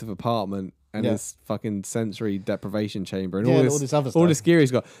expensive apartment and his fucking sensory deprivation chamber and all this other stuff. All this gear he's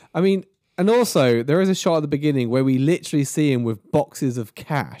got. I mean, and also there is a shot at the beginning where we literally see him with boxes of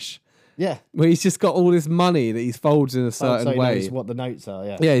cash. Yeah. Where he's just got all this money that he's folds in a certain so he way. knows what the notes are.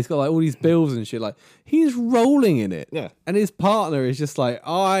 Yeah. Yeah, he's got like all these bills and shit. Like he's rolling in it. Yeah. And his partner is just like,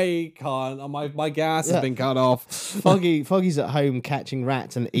 I can't. My gas has been cut off. Foggy's at home catching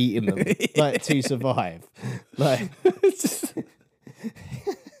rats and eating them like to survive. Like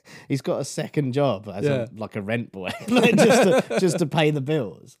he's got a second job as a rent boy, like just to pay the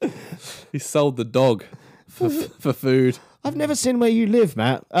bills. He sold the dog for food. I've never seen where you live,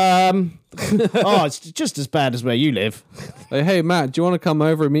 Matt. Oh, it's just as bad as where you live. Like, hey, Matt, do you want to come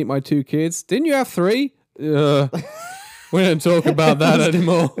over and meet my 2 kids? Didn't you have 3? We don't talk about that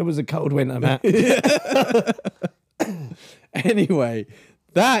anymore. It was a cold winter, Matt. Anyway,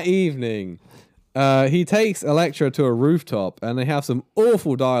 that evening, he takes Elektra to a rooftop and they have some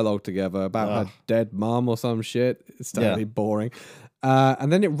awful dialogue together about her dead mum or some shit. It's totally boring.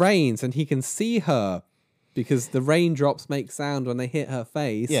 And then it rains and he can see her because the raindrops make sound when they hit her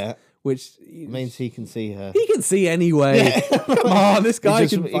face. Yeah. Which means he can see her. He can see anyway. Come on, this guy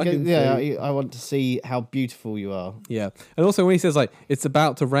can fucking see. I want to see how beautiful you are. Yeah. And also when he says, like, it's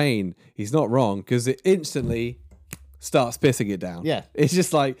about to rain, he's not wrong because it instantly starts pissing it down. Yeah. It's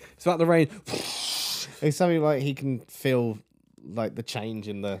just like, it's about to rain. It's something like he can feel like the change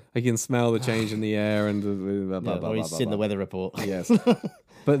in the... He can smell the change in the air and blah, blah, blah, or he's seen the weather report. Yes.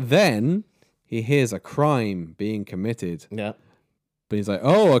 But then he hears a crime being committed. Yeah. But he's like,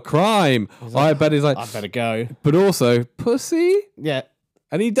 oh, a crime. I bet he's like... I better go. But also, pussy? Yeah.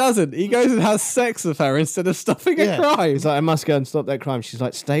 And he doesn't. He goes and has sex with her instead of stopping a crime. He's like, I must go and stop that crime. She's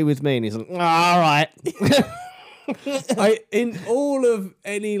like, stay with me. And he's like, all right. In all of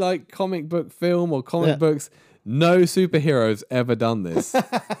any like comic book film or comic books, no superhero's ever done this.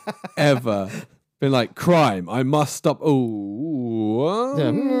 Ever. Been like, crime, I must stop. Oh,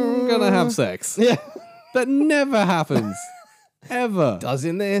 I'm gonna have sex. Yeah. That never happens. Ever. Does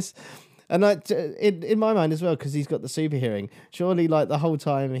in this. And like in my mind as well, because he's got the super hearing. Surely, like the whole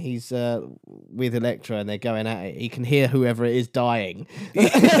time he's with Elektra and they're going at it, he can hear whoever it is dying.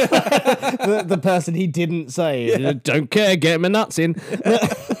 the person he didn't say. Yeah. Don't care. Get my nuts in.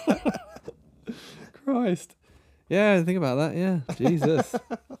 Christ. Yeah, think about that. Yeah, Jesus.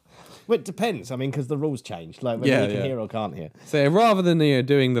 Well, it depends. I mean, because the rules change, like whether he can hear or can't hear. So rather than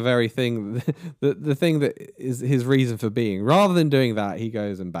doing the very thing, the thing that is his reason for being, rather than doing that, he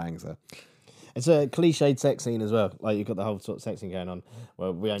goes and bangs her. It's a cliched sex scene as well. Like you've got the whole sort of sex scene going on,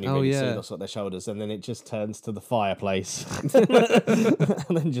 where we only really see sort of their shoulders, and then it just turns to the fireplace, and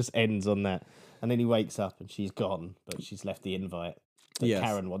then just ends on that. And then he wakes up and she's gone, but she's left the invite that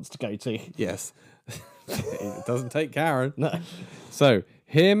Karen wants to go to. Yes. It doesn't take Karen. No. So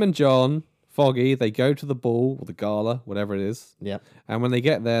him and John, Foggy, they go to the ball or the gala, whatever it is. Yeah. And when they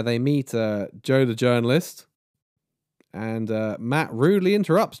get there, they meet Joe the journalist. And Matt rudely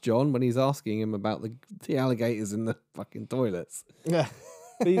interrupts John when he's asking him about the alligators in the fucking toilets. Yeah.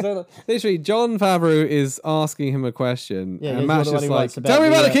 Literally, John Favreau is asking him a question. Yeah, and Matt's just like, about tell me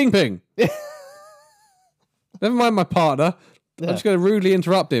about the Kingpin. Never mind my partner. I'm just going to rudely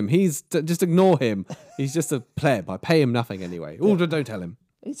interrupt him. Just ignore him. He's just a pleb. I pay him nothing anyway. Oh, don't tell him.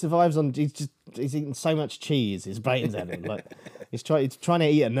 He survives on. He's eating so much cheese. His brain's at him. Like he's trying to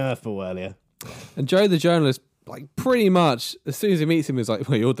eat a Nerf ball earlier. And Joe the journalist, like pretty much as soon as he meets him, he's like,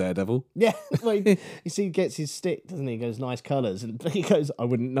 "Well, you're Daredevil." Yeah. Well, he gets his stick, doesn't he? He goes, "Nice colours," and he goes, "I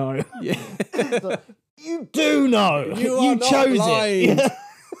wouldn't know." Yeah. Like, you do know. You chose blind. it.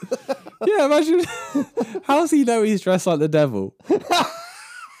 Yeah, imagine. How does he know he's dressed like the devil?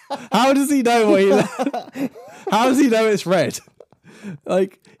 How does he know how does he know it's red?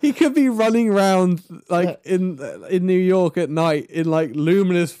 Like he could be running around like in New York at night in like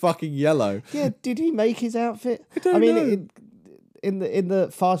luminous fucking yellow. Yeah, did he make his outfit? I mean, know. In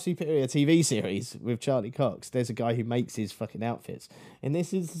the Far Superior TV series with Charlie Cox, there's a guy who makes his fucking outfits. And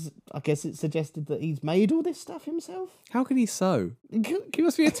this is, I guess it's suggested that he's made all this stuff himself. How can he sew? He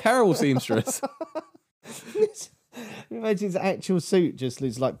must be a terrible seamstress. Imagine his actual suit just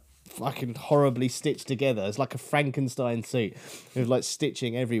is like fucking horribly stitched together. It's like a Frankenstein suit with like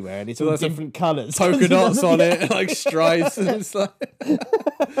stitching everywhere, and it's all different colours. Polka dots on it, like stripes. And it's like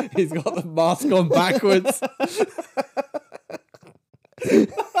he's got the mask on backwards.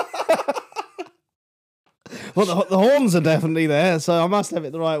 Well, the horns are definitely there, so I must have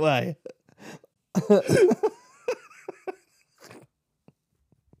it the right way.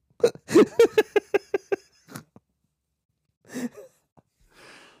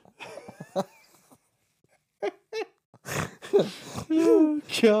 Oh,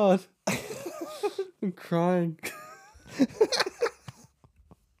 God. I'm crying.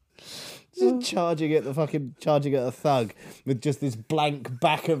 Just charging at a thug with just this blank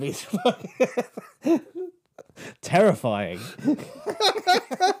back of his terrifying.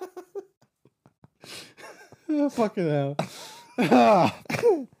 Oh, fucking hell.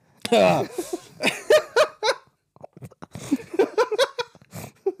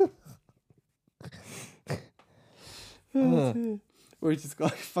 Where he's just got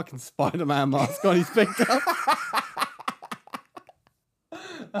like a fucking Spider-Man mask on, he's picked up.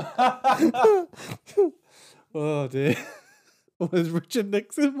 Oh dear. What was Richard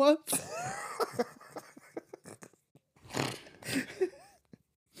Nixon once?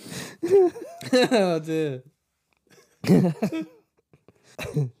 Oh dear.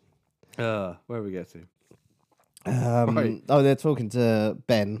 Where we get to? Right. Oh, they're talking to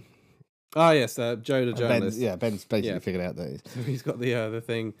Ben. Oh yes, Joe the journalist. Ben's basically figured out that he's got the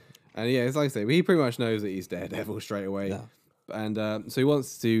thing, and yeah, it's like I say, he pretty much knows that he's Daredevil straight away, and so he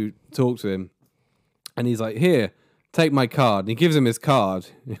wants to talk to him, and he's like, "Here, take my card." And he gives him his card.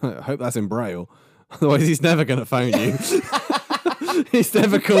 I hope that's in Braille, otherwise he's never going to phone you. He's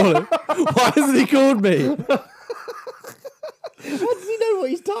never calling. Why hasn't he called me? How does he know what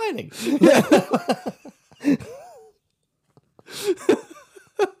he's dialing?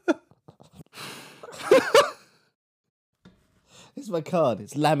 It's my card.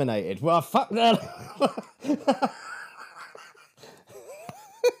 It's laminated. Well, fuck that.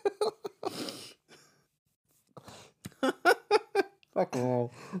 Fuck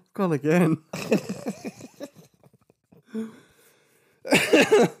all. Gone again.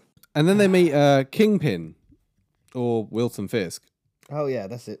 And then they meet Kingpin or Wilson Fisk. Oh yeah,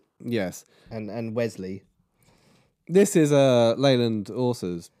 that's it. Yes. And Wesley. This is Leyland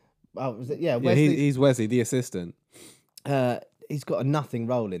Orser's. Oh, was it? Yeah, Wesley. Yeah, he's Wesley, the assistant. He's got a nothing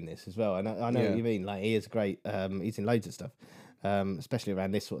role in this as well. I know what you mean. Like, he is great. He's in loads of stuff, especially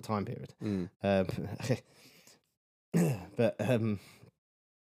around this sort of time period. But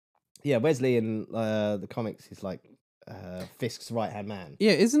yeah, Wesley in the comics is like Fisk's right hand man.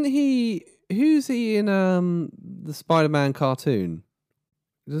 Yeah, isn't he? Who's he in the Spider-Man cartoon?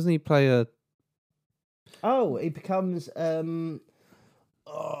 Doesn't he play a? Oh, he becomes. Is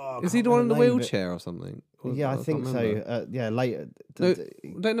he the one in the wheelchair or something? Yeah, I think so. Yeah, later. No,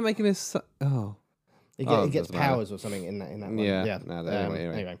 don't they make him his? Oh, he gets powers or something in that one. Yeah. No,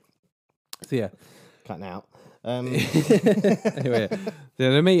 anyway. So yeah, cutting out. Anyway,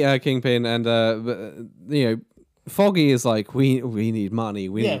 they meet Kingpin, and you know, Foggy is like, we need money,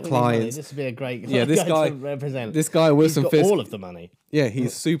 we need clients. This would be a great this guy to represent. This guy Wilson Fisk, all of the money. Yeah,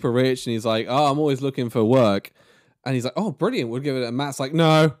 he's super rich, and he's like, oh, I'm always looking for work, and he's like, oh, brilliant, we'll give it. And Matt's like,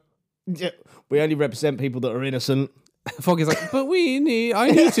 no, we only represent people that are innocent. Foggy's like, but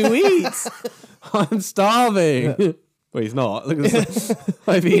I need to eat. I'm starving. Well, he's not. Look at this.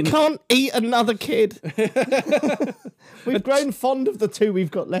 I mean, we can't eat another kid. We've grown fond of the two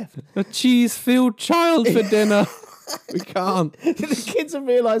we've got left. A cheese-filled child for dinner. We can't. The kids have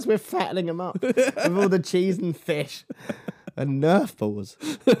realised we're fattening them up with all the cheese and fish and Nerf balls.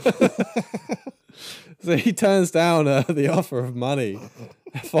 So he turns down the offer of money.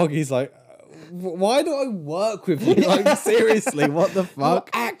 Foggy's like, why do I work with you? Like, seriously, what the fuck?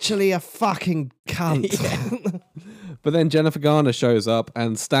 You're actually a fucking cunt. Yeah. But then Jennifer Garner shows up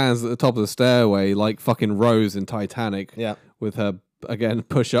and stands at the top of the stairway like fucking Rose in Titanic. Yeah. With her, again,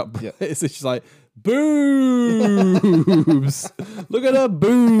 push-up. Yeah. So she's like, boobs! Look at her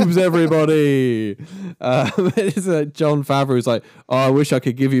boobs, everybody! It's Jon Favreau's like, oh, I wish I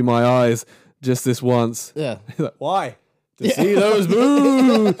could give you my eyes just this once. Yeah. He's like, why? To see those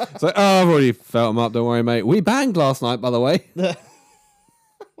boobs! It's like, oh, I've already felt them up, don't worry, mate. We banged last night, by the way.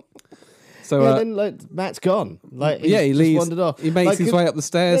 So then like Matt's gone. Like he leaves. Wandered off. He makes his way up the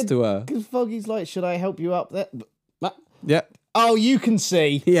stairs to her. Because Foggy's like, should I help you up there? Yeah. Oh, you can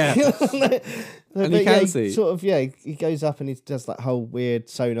see. Yeah. And you can see. Sort of, he goes up and he does that whole weird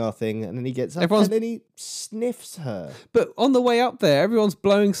sonar thing, and then he gets up and then he sniffs her. But on the way up there, everyone's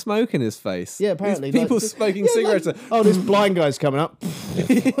blowing smoke in his face. Yeah, apparently. People smoking cigarettes. Like, oh, this blind guy's coming up.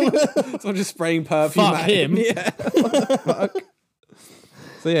 Someone just spraying perfume Fuck at him. Yeah. Fuck.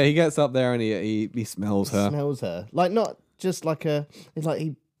 So yeah, he gets up there and he smells her. Smells her. Like, not just like it's like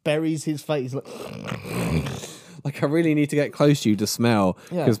he buries his face. Like, I really need to get close to you to smell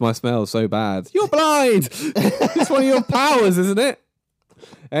because my smell is so bad. You're blind! It's one of your powers, isn't it?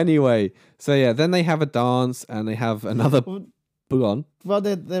 Anyway, so yeah, then they have a dance and they have another... Go on. Well,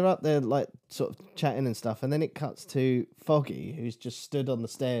 they're up there, like, sort of chatting and stuff, and then it cuts to Foggy, who's just stood on the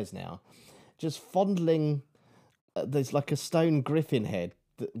stairs now, just fondling... there's like a stone griffin head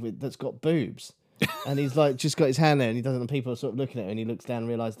that's got boobs. And he's like just got his hand there, and he doesn't. And people are sort of looking at him, and he looks down and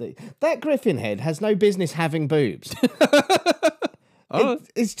realizes that Griffin head has no business having boobs.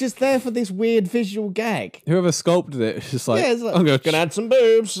 It's just there for this weird visual gag. Whoever sculpted it is just like, it's like, I'm gonna add some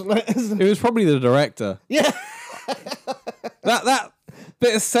boobs. It was probably the director. Yeah. That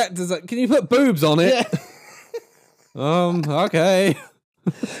bit of set design. Can you put boobs on it? Yeah. Okay.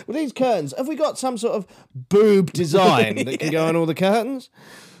 Well, these curtains, have we got some sort of boob design that can go on all the curtains?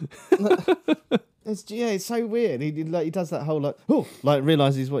 It's so weird. He does that whole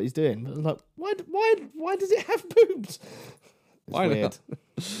realizes what he's doing. But why does it have boobs? It's weird.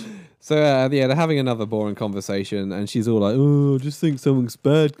 So they're having another boring conversation, and she's all like, "Oh, just think something's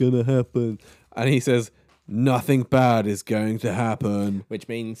bad gonna happen," and he says, "Nothing bad is going to happen," which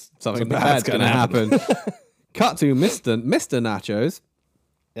means something bad's gonna happen. Cut to Mr. Nachos.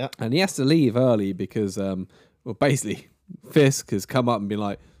 Yeah, and he has to leave early because, basically, Fisk has come up and been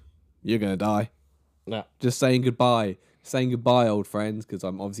like, "You're gonna die." Yeah, just saying goodbye, old friends, because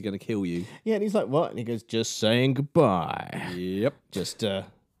I'm obviously gonna kill you. Yeah, and he's like, "What?" And he goes, "Just saying goodbye." Yep, just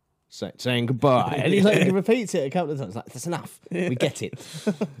saying goodbye, and he repeats it a couple of times. Like, that's enough. We get it.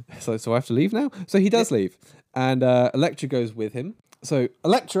 So I have to leave now. So he does leave, and Elektra goes with him. So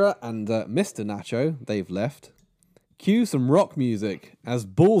Elektra and Mr. Nacho, they've left. Cue some rock music as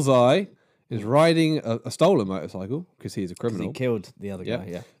Bullseye is riding a stolen motorcycle because he's a criminal. He killed the other guy,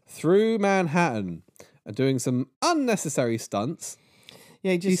 yeah. Through Manhattan and doing some unnecessary stunts.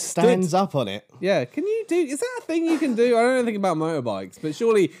 Yeah, he just stands up on it. Yeah, is that a thing you can do? I don't know anything about motorbikes, but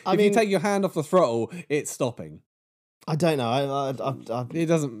surely if you take your hand off the throttle, it's stopping. I don't know. It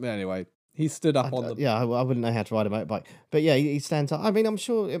doesn't, anyway. He stood up on the... Yeah, I wouldn't know how to ride a motorbike. But yeah, he stands up. I mean, I'm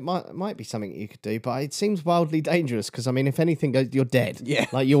sure it might be something you could do, but it seems wildly dangerous because, I mean, if anything goes, you're dead. Yeah.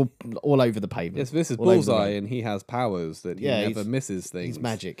 Like, you're all over the pavement. Yes, this is Bullseye, and he has powers that he never misses things. He's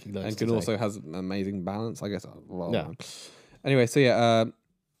magic. He and can also has amazing balance, I guess. Yeah. Anyway, so yeah,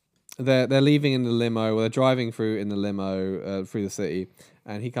 they're leaving in the limo. They're driving through in the limo through the city,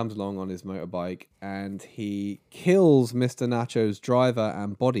 and he comes along on his motorbike, and he kills Mr. Nacho's driver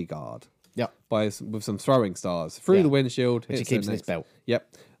and bodyguard. Yep. With some throwing stars through the windshield. Which he keeps in his belt.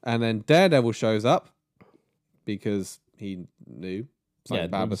 Yep. And then Daredevil shows up because he knew something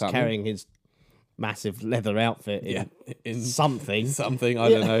bad was happening. Carrying his massive leather outfit in something. Something, I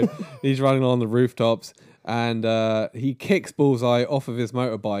don't know. He's running along the rooftops, and he kicks Bullseye off of his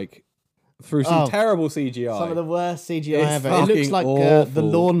motorbike through some terrible CGI. Some of the worst CGI ever. It looks like the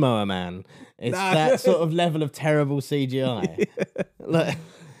Lawnmower Man. It's that sort of level of terrible CGI.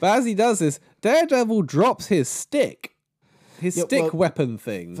 But as he does this, Daredevil drops his stick. His weapon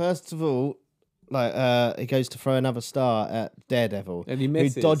thing. First of all, he goes to throw another star at Daredevil. And he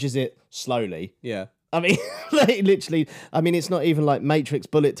misses. Who dodges it slowly. Yeah. I mean, literally, it's not even like Matrix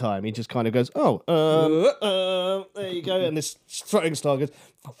bullet time. He just kind of goes, there you go. And this throwing star goes,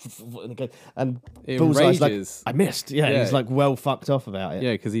 and Bullseye's like, I missed. Yeah, he's like well fucked off about it.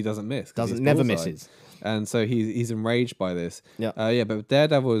 Yeah, because he doesn't miss. Never misses. And so he's enraged by this. Yeah. But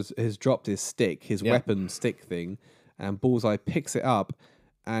Daredevil has dropped his stick, his weapon stick thing, and Bullseye picks it up,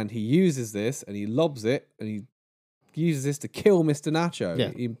 and he uses this, and he lobs it, and he uses this to kill Mr. Nacho. Yeah.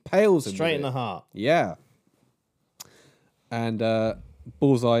 He impales him straight in the heart. Yeah. And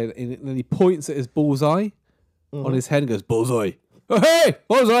Bullseye, and then he points at his bullseye on his head and goes, "Bullseye! Oh, hey!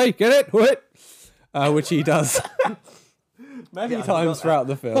 Bullseye! Get it? What?" Which he does many times throughout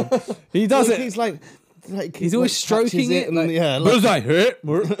the film. He does it. He's like he's always stroking it. And, Bullseye!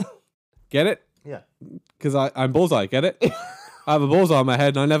 Get it? Yeah. Because I'm Bullseye, get it? I have a bullseye on my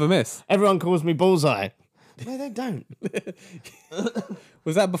head and I never miss. Everyone calls me Bullseye. No, they don't.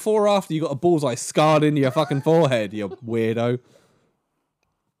 Was that before or after you got a bullseye scarred into your fucking forehead, you weirdo?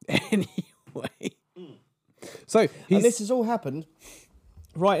 Anyway. So, and this has all happened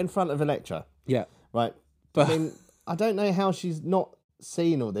right in front of Elektra. Yeah. Right. But I mean, I don't know how she's not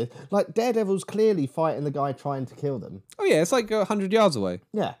seen all this. Like, Daredevil's clearly fighting the guy trying to kill them. Oh, yeah, it's like 100 yards away.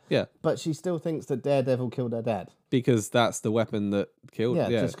 Yeah. Yeah. But she still thinks that Daredevil killed her dad. Because that's the weapon that killed... Yeah,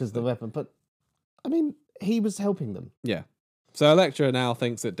 just because the weapon. But, I mean, he was helping them. Yeah. So Elektra now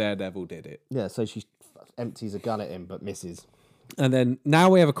thinks that Daredevil did it. Yeah, so she empties a gun at him, but misses. And then now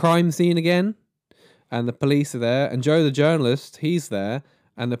we have a crime scene again, and the police are there, and Joe the journalist, he's there,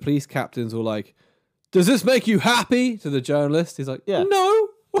 and the police captain's all like, "Does this make you happy?" to the journalist. He's like, yeah. "No."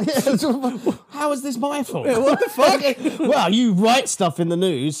 How is this my fault? Yeah, what the fuck? Well, you write stuff in the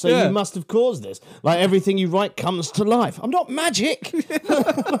news, so you must have caused this. Like, everything you write comes to life. I'm not magic.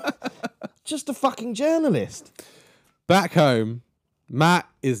 Just a fucking journalist. Back home, Matt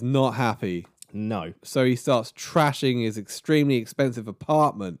is not happy. No. So he starts trashing his extremely expensive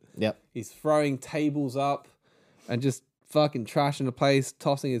apartment. Yep. He's throwing tables up and just fucking trashing the place,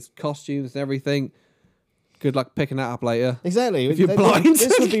 tossing his costumes and everything. Good luck picking that up later. Exactly. If you're blind.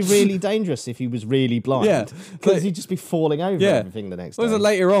 This would be really dangerous if he was really blind. Yeah. Because he'd just be falling over everything the next day. Was it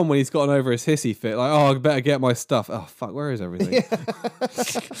later on when he's gotten over his hissy fit? Like, oh, I better get my stuff. Oh, fuck, where is everything?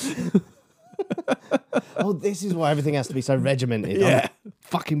 Oh, this is why everything has to be so regimented. Yeah. I'm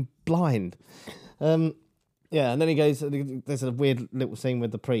fucking blind. And then he goes, there's a weird little scene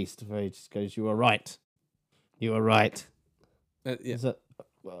with the priest where he just goes, you are right. You are right. Yeah. Is that,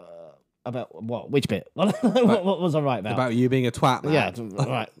 about what? Which bit? what was I right about? About you being a twat, man. Yeah,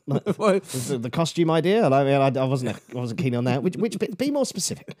 right. The costume idea? I wasn't keen on that. Which bit? Be more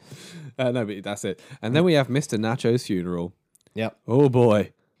specific. No, but that's it. And then we have Mr. Nacho's funeral. Yep. Oh,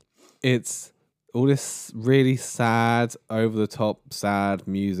 boy. It's all this really sad, over-the-top, sad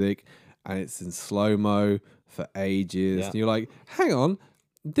music, and it's in slow-mo for ages. Yeah. And you're like, hang on,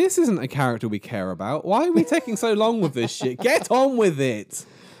 this isn't a character we care about. Why are we taking so long with this shit? Get on with it.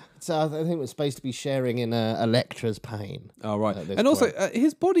 So I think we're supposed to be sharing in Electra's pain. Oh, right. And also,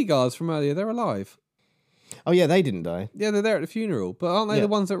 his bodyguards from earlier, they're alive. Oh, yeah, they didn't die. Yeah, they're there at the funeral. But aren't they the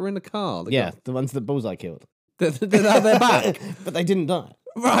ones that were in the car? The ones that Bullseye killed. They're back. But they didn't die.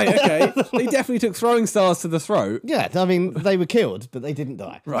 Right, okay. They definitely took throwing stars to the throat. Yeah, I mean, they were killed, but they didn't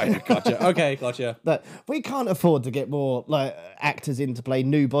die. Right, gotcha. Okay, gotcha. But we can't afford to get more actors in to play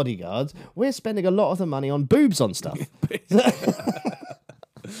new bodyguards. We're spending a lot of the money on boobs on stuff.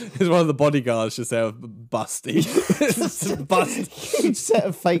 It's one of the bodyguards just there busty. Huge set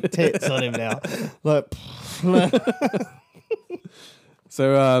of fake tits on him now.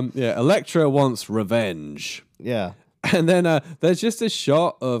 So, Electra wants revenge. Yeah. And then there's just a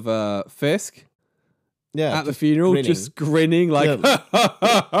shot of Fisk at the funeral, grinning. just grinning like, as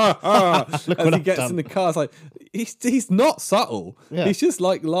he gets in the car. It's like, he's not subtle. Yeah. He's just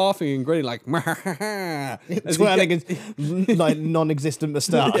like laughing and grinning like, as twirling his non-existent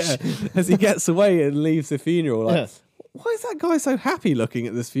moustache. yeah, as he gets away and leaves the funeral. Like, why is that guy so happy looking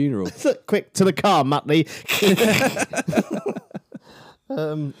at this funeral? Quick, to the car, Muttley.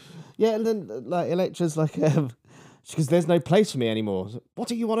 And then Electra's like, because there's no place for me anymore.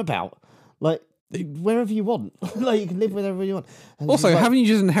 What are you on about? Like, wherever you want. You can live wherever you want. And Also, she's like, haven't you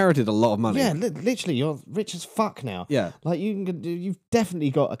just inherited a lot of money? Yeah, literally, you're rich as fuck now. Yeah. You've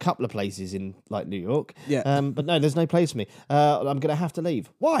definitely got a couple of places in New York. Yeah. But no, there's no place for me. I'm gonna have to leave.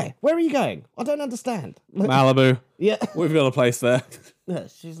 Why? Where are you going? I don't understand. Malibu. Yeah. We've got a place there. Yeah.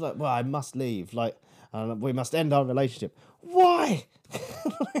 She's like, well, I must leave. We must end our relationship. Why?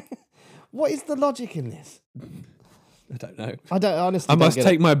 What is the logic in this? I don't know. I don't honestly. I must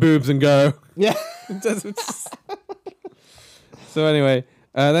take my boobs and go. Yeah. So anyway,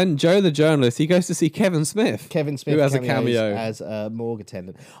 then Joe the journalist, he goes to see Kevin Smith. Kevin Smith who has a cameos cameo as a morgue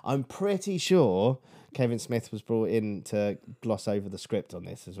attendant. I'm pretty sure Kevin Smith was brought in to gloss over the script on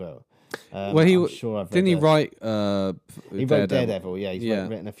this as well. Well, I'm sure I've read didn't he that. write? He wrote Daredevil. Yeah, he's Yeah.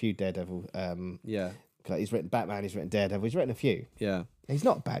 written a few Daredevil. Yeah, He's written Batman. He's written Daredevil. He's written a few. yeah. He's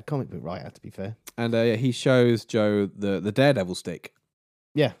not a bad comic book writer, to be fair. And he shows Joe the Daredevil stick.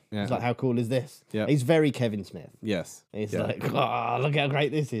 Yeah. Yeah. He's like, how cool is this? Yeah. He's very Kevin Smith. Yes. He's Yeah. like, oh, look how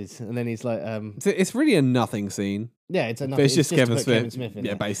great this is. And then he's like, It's really a nothing scene. yeah, it's enough. But it's just to Kevin put Smith. Kevin Smith in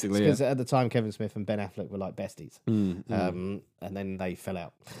Yeah, there. basically, Because at the time, Kevin Smith and Ben Affleck were like besties. And then they fell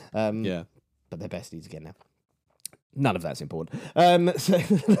out. Yeah. But they're besties again now. None of that's important. So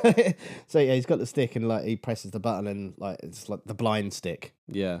yeah, he's got the stick and he presses the button and it's like the blind stick.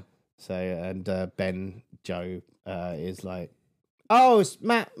 Yeah. So and Joe is like, oh, it's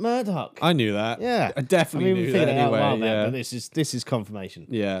Matt Murdock. I knew that. Yeah, I definitely knew figured that it out a while anyway. back, Yeah. but this is confirmation.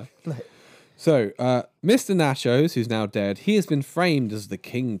 Yeah. So, Mr. Nachos, who's now dead, he has been framed as the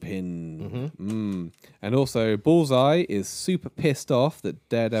kingpin. And also, Bullseye is super pissed off that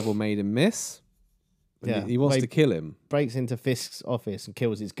Daredevil made him miss. Yeah, He wants to kill him. Breaks into Fisk's office and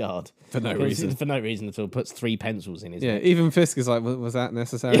kills his guard For no reason. For no reason at all. Puts 3 pencils in his Yeah, neck. even Fisk is like, was that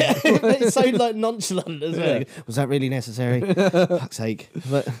necessary? Yeah, it's so nonchalant as well. Yeah. Was that really necessary? Fuck's sake!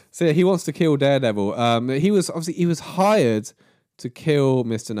 But So yeah, he wants to kill Daredevil. He was hired to kill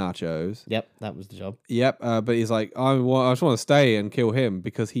Mr. Nachos. yep, that was the job. Yep, but he's like, I just want to stay and kill him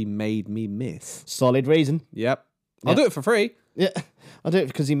because he made me miss. Solid reason. Yep. I'll do it for free. Yeah, I'll do it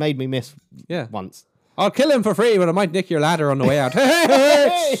because he made me miss Yeah. once. I'll kill him for free, but I might nick your ladder on the way out.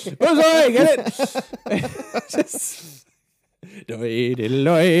 Hey! Bullseye, get it? Just... And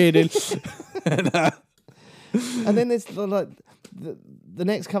then there's the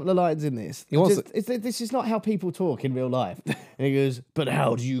next couple of lines in this. This is not how people talk in real life. And he goes, "But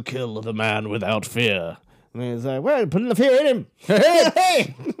how do you kill the man without fear?" And he's like, "Well, putting the fear in him."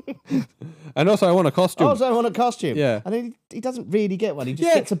 Hey! And also, I want a costume. Yeah. And then he doesn't really get one. He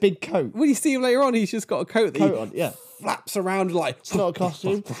just gets a big coat. When you see him later on, he's just got a coat that on, yeah. flaps around like... It's not a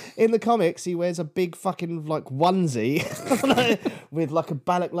costume. In the comics, he wears a big fucking like onesie with like a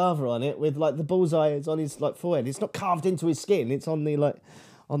balaclava on it, with like the bullseye is on his like forehead. It's not carved into his skin. It's on the like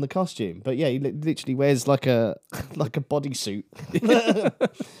on the costume. But yeah, he literally wears like a bodysuit.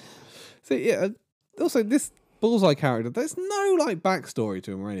 So yeah. Also, this Bullseye character, there's no like backstory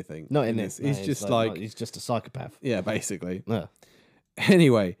to him or anything. Not in this. He's just like he's just a psychopath. Yeah, basically. Yeah.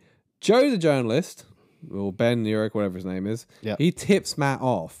 Anyway, Joe the journalist, or Ben Urich, whatever his name is, he tips Matt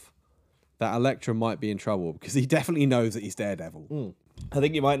off that Elektra might be in trouble because he definitely knows that he's Daredevil. I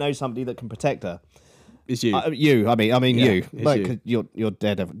think you might know somebody that can protect her. It's you. I mean you. Like, you're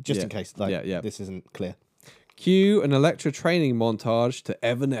Daredevil. Just in case this isn't clear. Cue an Elektra training montage to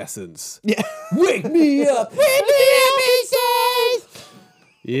Evanescence. Yeah. Wake me up! Wake me up, he says!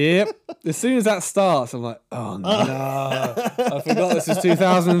 Yep. As soon as that starts, I'm like, oh no. I forgot this is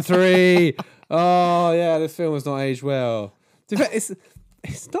 2003. Oh yeah, this film has not aged well. It's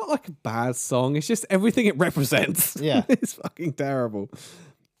not like a bad song. It's just everything it represents. Yeah. It's fucking terrible.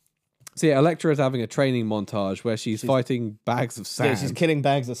 So yeah, Elektra is having a training montage where she's fighting bags of sand. Yeah, she's killing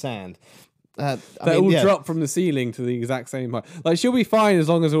bags of sand. They all drop from the ceiling to the exact same height. Like, she'll be fine as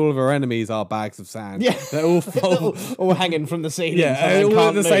long as all of her enemies are bags of sand. Yeah. They're all all hanging from the ceiling. Yeah, all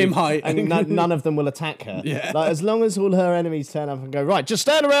at the same height. And none of them will attack her. Yeah. Like, as long as all her enemies turn up and go, right, just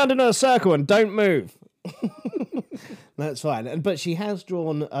stand around in a circle and don't move. That's fine. But she has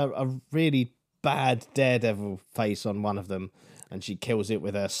drawn a really bad Daredevil face on one of them, and she kills it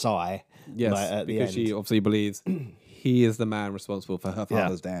with her sigh. Yes, at the because end. she obviously believes he is the man responsible for her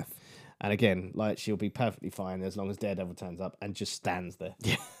father's death. And again, like, she'll be perfectly fine as long as Daredevil turns up and just stands there.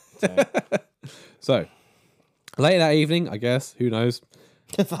 Yeah. So, later that evening, I guess, who knows?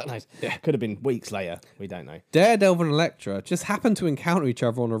 Fuck knows. Yeah. Could have been weeks later. We don't know. Daredevil and Elektra just happen to encounter each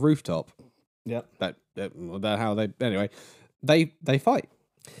other on a rooftop. Yep. Anyway, they fight.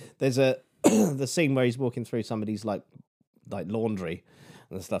 There's the scene where he's walking through somebody's like laundry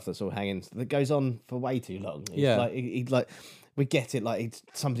and the stuff that's all hanging that goes on for way too long. It's like we get it, like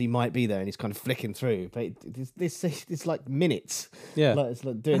somebody might be there and he's kind of flicking through, but it's like minutes. Yeah, like, it's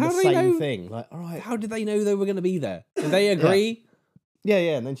like doing the same thing. Like, all right, how did they know they were going to be there? Did they agree? Yeah,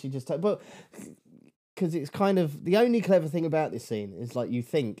 and then she just but because it's kind of the only clever thing about this scene is like you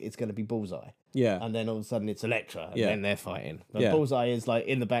think it's going to be Bullseye, and then all of a sudden it's Elektra, and then they're fighting. But Bullseye is like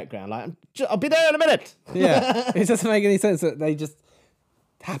in the background, like I'll be there in a minute. Yeah, it doesn't make any sense that they just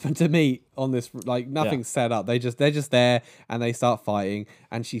happen to meet on this, like nothing's set up. They're just there and they start fighting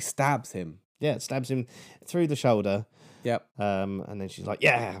and she stabs him. Yeah, stabs him through the shoulder. Yep. And then she's like,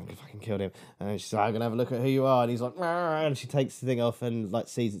 yeah, I'm fucking killed him. And then she's like, I'm gonna have a look at who you are. And he's like, "Rah," and she takes the thing off and like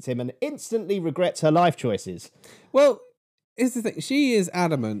sees it's him and instantly regrets her life choices. Well, here's the thing. She is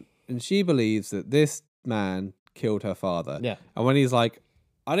adamant and she believes that this man killed her father. Yeah. And when he's like,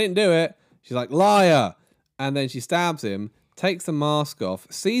 I didn't do it, she's like, liar. And then she stabs him, takes the mask off,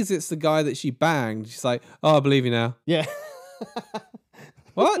 sees it's the guy that she banged. She's like, oh, I believe you now. Yeah.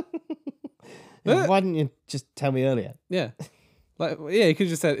 What? Yeah, why didn't you just tell me earlier? Yeah. Like, yeah, you could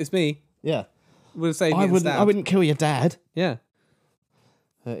have just said, it's me. Yeah. Would have saved me. I wouldn't kill your dad. Yeah.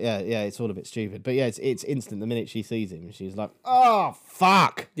 Yeah, it's all a bit stupid. But yeah, it's instant. The minute she sees him, she's like, oh,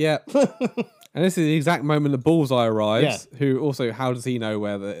 fuck. Yeah. And this is the exact moment that Bullseye arrives, who also, how does he know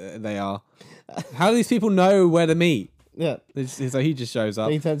where they are? How do these people know where to meet? Yeah. So he just shows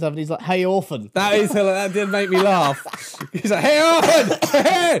up. He turns up and he's like, hey, orphan. That did make me laugh. He's like, hey, orphan!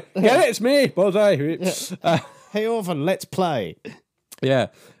 Hey, get it? It's me, Bullseye. Yeah. Hey, orphan, let's play. Yeah.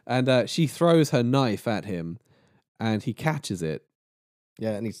 And she throws her knife at him and he catches it.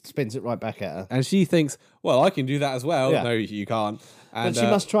 Yeah, and he spins it right back at her. And she thinks, well, I can do that as well. Yeah. No, you can't. And she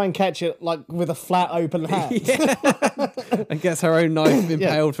must try and catch it like with a flat open hand. And gets her own knife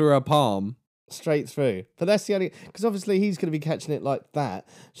impaled through her palm. Straight through. But that's the only... Because obviously he's going to be catching it like that.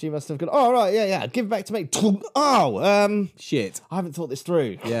 She must have gone, oh, right, yeah, give it back to me. Oh, shit. I haven't thought this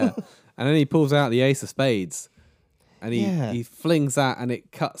through. Yeah. And then he pulls out the ace of spades. And he flings that and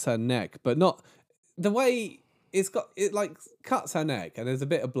it cuts her neck. But not... The way it like cuts her neck and there's a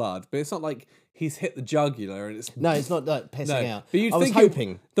bit of blood, but it's not like he's hit the jugular and it's... No, it's not like pissing out. But you'd I was think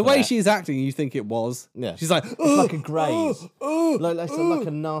hoping... The way she's acting, you think it was. Yeah. She's like... It's like a graze. Like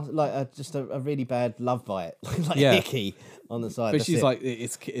a really bad love bite. Like hickey on the side. But she's like,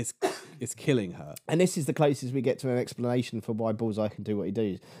 it's it's killing her. And this is the closest we get to an explanation for why Bullseye can do what he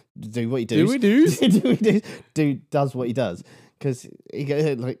does. Do what he does. Do we do? Does what he does. Because he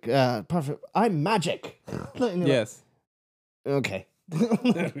goes like, I'm magic. Yes. Okay.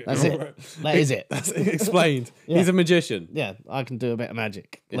 That's it. That is it. That's explained. Yeah. He's a magician. Yeah, I can do a bit of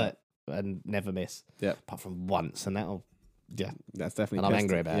magic. Yeah. And never miss. Yeah. Apart from once, and that'll... Yeah. That's definitely... And I'm pissed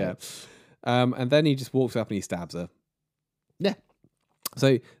angry him. about it. And then he just walks up and he stabs her. Yeah.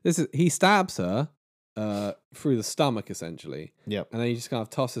 So he stabs her through the stomach, essentially. Yep. And then he just kind of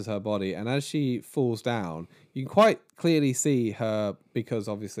tosses her body. And as she falls down, you can quite clearly see her, because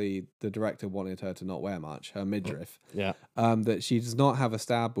obviously the director wanted her to not wear much, her midriff. Yeah. That she does not have a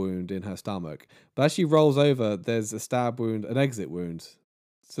stab wound in her stomach. But as she rolls over, there's a stab wound, an exit wound.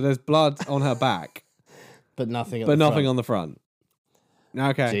 So there's blood on her back. But nothing on the front.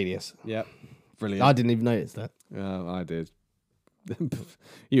 Okay. Genius. Yep. Brilliant. I didn't even notice that. I did.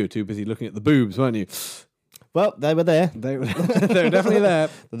 You were too busy looking at the boobs, weren't you? Well, they were there. They were definitely there.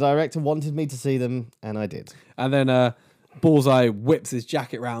 The director wanted me to see them, and I did. And then Bullseye whips his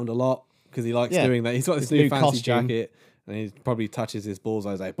jacket round a lot because he likes doing that. He's got this new fancy costume. jacket, and he probably touches his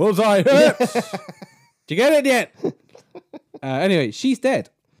Bullseye. Like, Bullseye, did you get it yet? Anyway, she's dead.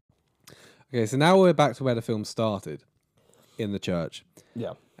 Okay, so now we're back to where the film started, in the church.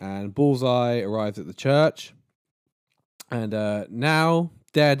 Yeah. And Bullseye arrives at the church. And now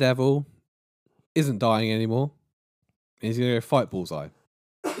Daredevil isn't dying anymore. He's going to go fight Bullseye.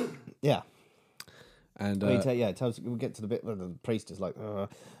 Yeah. And it tells. We'll get to the bit where the priest is like,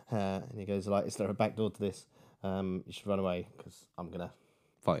 and he goes like, "Is there a back door to this? You should run away because I'm gonna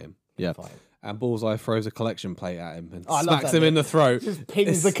fight him." Yeah. Fight him. And Bullseye throws a collection plate at him and I love smacks that him bit. in the throat. Just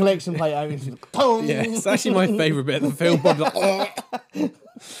pings the collection plate out. And boom! Yeah, it's actually my favourite bit of the film. Bob's like, oh.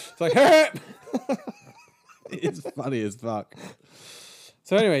 It's like, help! It's funny as fuck.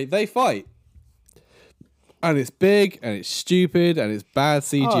 So anyway, they fight. And it's big, and it's stupid, and it's bad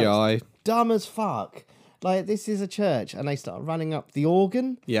CGI. It's dumb as fuck. Like, this is a church, and they start running up the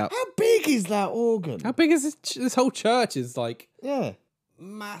organ. Yeah. How big is that organ? How big is this whole church? Is like Yeah.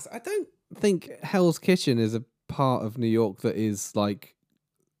 massive. I don't think Hell's Kitchen is a part of New York that is like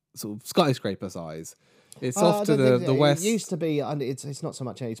sort of skyscraper size. It's off to the west. It used to be, and it's not so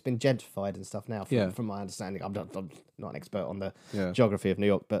much. It's been gentrified and stuff now. From my understanding, I'm not an expert on the geography of New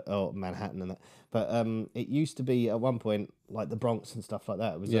York, or Manhattan and that. But it used to be at one point like the Bronx and stuff like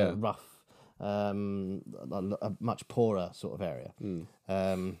that. It was a rough, a much poorer sort of area.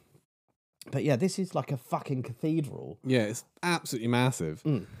 But yeah, this is like a fucking cathedral. Yeah, it's absolutely massive.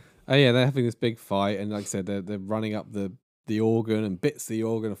 Oh yeah, they're having this big fight, and like I said, they're running up the organ, and bits of the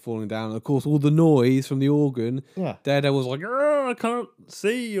organ are falling down. And of course, all the noise from the organ. Yeah, Daredevil's like, "Oh, I can't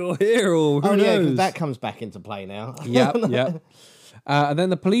see you're here," or who knows? 'Cause that comes back into play now. Yep. And then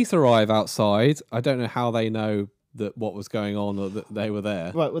the police arrive outside. I don't know how they know that what was going on or that they were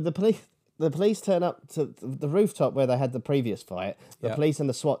there. Right, well, the police turn up to the rooftop where they had the previous fight. The police and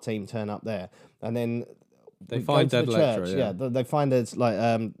the SWAT team turn up there, and then they find dead Elektra. Yeah, they find it's like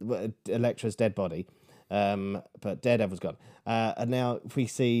Elektra's dead body, but Daredevil's gone. And now we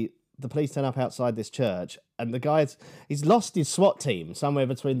see the police turn up outside this church, and the he's lost his SWAT team somewhere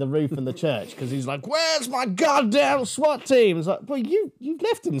between the roof and the church because he's like, "Where's my goddamn SWAT team?" It's like, well, you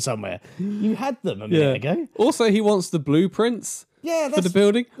left them somewhere. You had them a minute ago. Also, he wants the blueprints. For the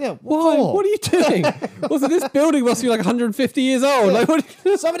building? Yeah. Why? What are you doing? Also, this building must be like 150 years old. Yeah.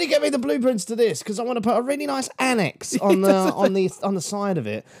 Like, Somebody get me the blueprints to this because I want to put a really nice annex on the side of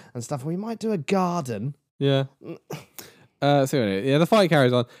it and stuff. We might do a garden. Yeah. So anyway, the fight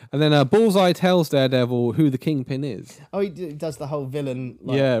carries on, and then Bullseye tells Daredevil who the Kingpin is. Oh, he does the whole villain.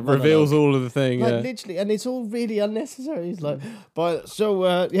 Reveals all of the thing. Like literally, and it's all really unnecessary. He's like,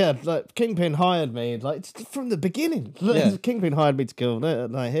 like Kingpin hired me. Like it's from the beginning. Kingpin hired me to kill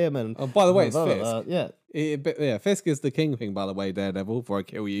him. And by the way, it's Fisk. Fisk is the Kingpin. By the way, Daredevil. Before I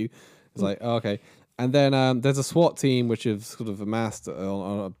kill you, it's like okay. And then there's a SWAT team which have sort of amassed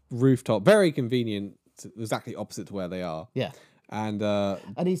on a rooftop, very convenient. Exactly opposite to where they are. Yeah. And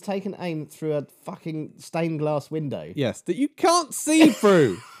he's taken aim through a fucking stained glass window. Yes, that you can't see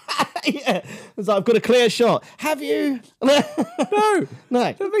through. Yeah. It's like, I've got a clear shot. Have you? No.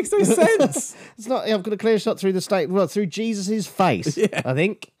 No. That makes no sense. It's not. I've got a clear shot through through Jesus' face, I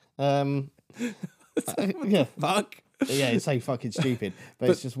think. Yeah. Fuck. Yeah, it's so fucking stupid, but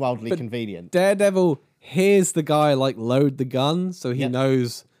it's just wildly convenient. Daredevil hears the guy like load the gun, so he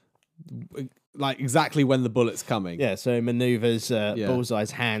knows like exactly when the bullet's coming. Yeah, so he maneuvers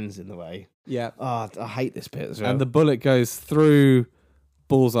Bullseye's hands in the way. Yeah. Oh, I hate this bit as well. And the bullet goes through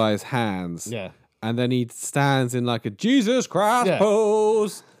Bullseye's hands. Yeah. And then he stands in like a Jesus Christ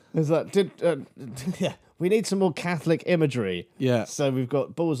pose. It's like, yeah, we need some more Catholic imagery. Yeah. So we've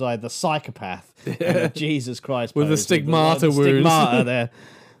got Bullseye, the psychopath, and the Jesus Christ With the pose stigmata wounds. Stigmata there.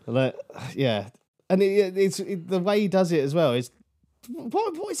 Like, yeah. And it's the way he does it as well is,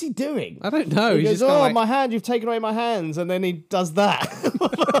 what is he doing? I don't know. He He's goes, just kinda like, my hand, you've taken away my hands. And then he does that.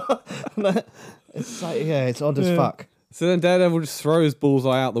 It's like, yeah, it's odd as fuck. So then Daredevil just throws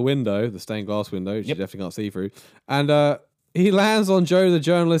Bullseye out the window, the stained glass window, which you definitely can't see through. And he lands on Joe the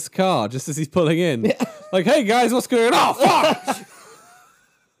journalist's car just as he's pulling in. Yeah. Like, hey guys, what's going on? Oh, fuck!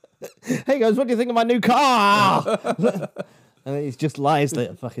 Hey guys, what do you think of my new car? And he just lies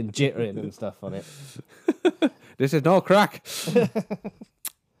there fucking jittering and stuff on it. This is no crack.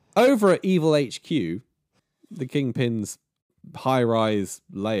 Over at Evil HQ, the Kingpin's high-rise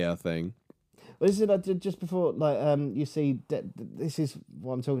layer thing. Well, this is just before, you see, this is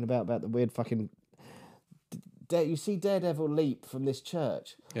what I'm talking about the weird fucking... You see Daredevil leap from this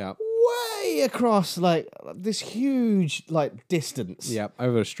church. Yeah. Way across, this huge, distance. Yeah,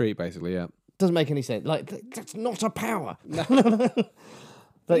 over the street, basically, yeah. Doesn't make any sense. That's not a power. No.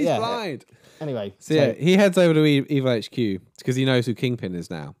 But he's yeah. blind. Anyway. So yeah, he heads over to Evil HQ because he knows who Kingpin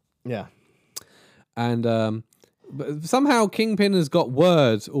is now. Yeah. And but somehow Kingpin has got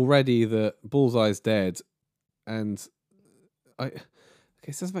word already that Bullseye's dead. And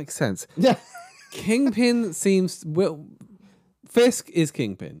this doesn't make sense. Yeah. Kingpin seems... Fisk is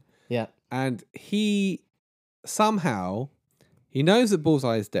Kingpin. Yeah. And he somehow... He knows that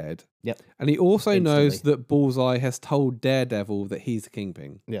Bullseye is dead. Yep. And he also knows that Bullseye has told Daredevil that he's the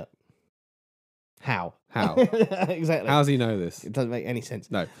Kingpin. Yeah. How? How Exactly. does he know this? It doesn't make any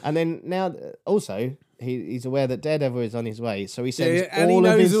sense. No. And then now, also, he's aware that Daredevil is on his way, so he sends and he all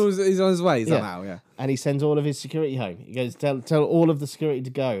of knows his... he's on his way somehow, yeah. And he sends all of his security home. He goes, tell all of the security to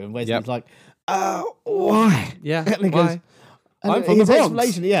go. And Wesley's like, why? Yeah, and he why? goes... And I'm from his the Bronx.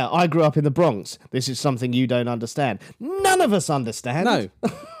 explanation, I grew up in the Bronx. This is something you don't understand. None of us understand. No.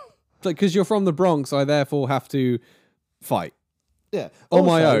 Because you're from the Bronx, I therefore have to fight. Yeah. On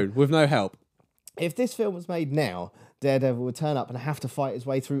my Also, own, with no help. If this film was made now, Daredevil would turn up and have to fight his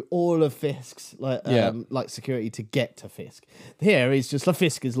way through all of Fisk's security to get to Fisk. Here, he's just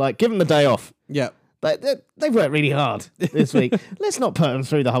Fisk is like, give him the day off. Yeah. They've worked really hard this week. Let's not put him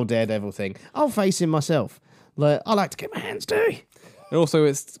through the whole Daredevil thing. I'll face him myself. I like to get my hands dirty. And also,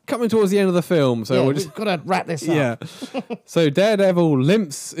 it's coming towards the end of the film, so we're just... we've got to wrap this up. Yeah. So Daredevil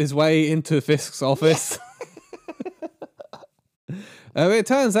limps his way into Fisk's office. It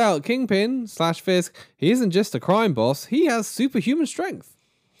turns out Kingpin / Fisk, he isn't just a crime boss, he has superhuman strength.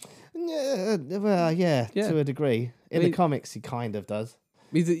 Yeah, well, yeah, to a degree. In the comics, he kind of does.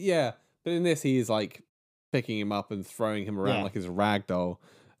 Yeah, but in this, he is like picking him up and throwing him around like he's a rag doll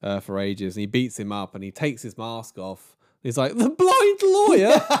for ages. And he beats him up and he takes his mask off. He's like, the blind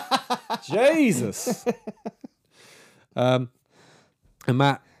lawyer? Jesus. And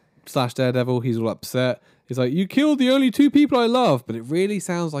Matt / Daredevil, he's all upset. He's like, you killed the only 2 people I love. But it really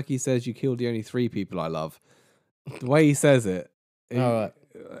sounds like he says you killed the only 3 people I love. The way he says it. Right.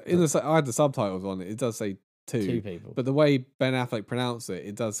 I had the subtitles on it. It does say 2 people. But the way Ben Affleck pronounced it,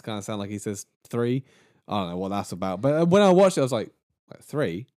 it does kind of sound like he says 3. I don't know what that's about. But when I watched it, I was like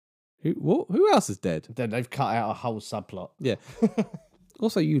 3? Who else is dead? Then they've cut out a whole subplot. Yeah.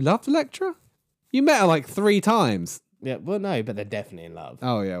 Also, you loved Elektra? You met her like 3 times. Yeah, well, no, but they're definitely in love.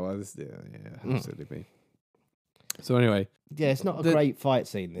 Oh, yeah. Well, absolutely. So anyway. Yeah, it's not a great fight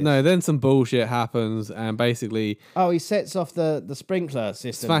scene, this. No, then some bullshit happens, and basically... Oh, he sets off the sprinkler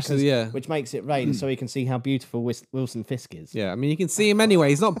system, which makes it rain, so he can see how beautiful Wilson Fisk is. Yeah, I mean, you can see him anyway.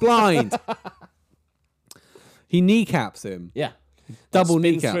 He's not blind. He kneecaps him. Yeah. Double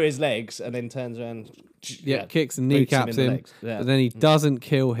spins kneecap. through his legs and then turns around. Yeah, kicks and kneecaps him. Yeah. But then he doesn't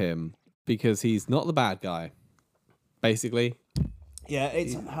kill him because he's not the bad guy. Basically. Yeah,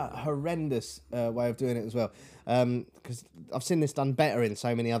 it's a horrendous way of doing it as well. Because I've seen this done better in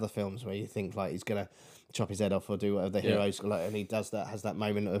so many other films where you think like he's gonna chop his head off or do whatever the hero's like, and he does that, has that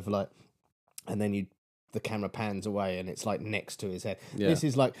moment of like, and then the camera pans away and it's like next to his head. Yeah. This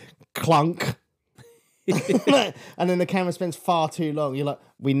is like clunk. And then the camera spends far too long. You're like,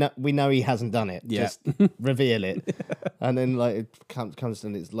 we know he hasn't done it. Yeah. Just reveal it. And then like it comes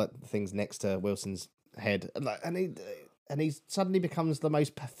and it's like things next to Wilson's head, and he suddenly becomes the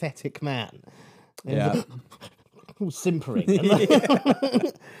most pathetic man. Yeah, all simpering.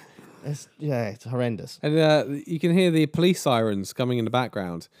 It's horrendous. And you can hear the police sirens coming in the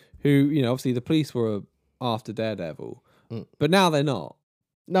background. Who, obviously the police were after Daredevil, but now they're not.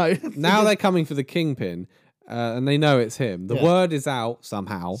 No. Now they're coming for the Kingpin, and they know it's him. The word is out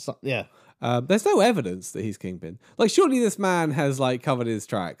somehow. There's no evidence that he's Kingpin. Like, surely this man has like covered his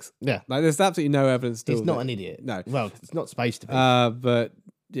tracks. Yeah. Like, there's absolutely no evidence. He's not an idiot. No. Well, it's not supposed to be. But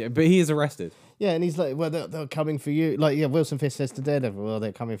he is arrested. Yeah, and he's like, well, they're coming for you. Like, yeah, Wilson Fisk says to Daredevil, well,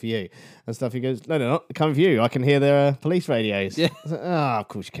 they're coming for you and stuff. He goes, no, they're not. They're coming for you. I can hear their police radios. Yeah. I was like, of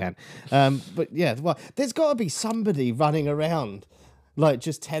course you can. But yeah, well, there's got to be somebody running around, like,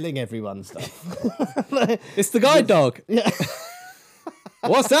 just telling everyone stuff. It's the guide dog. Yeah.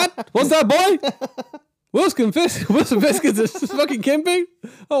 What's that? What's that, boy? Wilson Fisk is a fucking Kingpin?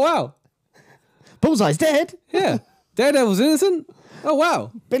 Oh, wow. Bullseye's dead. Yeah. Daredevil's innocent? Oh,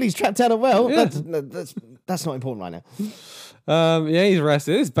 wow. Billy's trapped out of well. Yeah. That's not important right now. Yeah, he's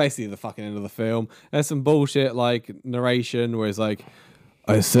arrested. It's basically the fucking end of the film. There's some bullshit like narration where it's like,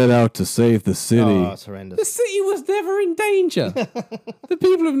 I set out to save the city. Oh, it's horrendous. The city was never in danger. The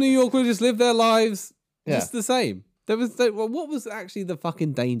people of New York will just live their lives just the same. What was actually the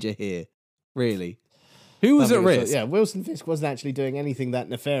fucking danger here? Really? Who was at risk? Yeah, Wilson Fisk wasn't actually doing anything that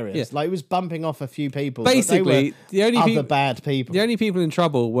nefarious. Yeah. Like, he was bumping off a few people. Basically, the only bad people. The only people in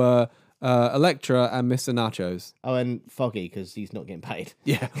trouble were Elektra and Mr. Nachos. Oh, and Foggy, because he's not getting paid.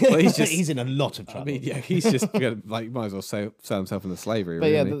 Yeah, well, he's in a lot of trouble. I mean, yeah, he's just like might as well sell himself into slavery. But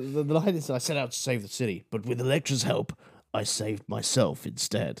really. yeah, the line is, I set out to save the city, but with Elektra's help, I saved myself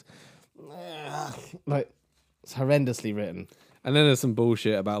instead. Like, it's horrendously written. And then there's some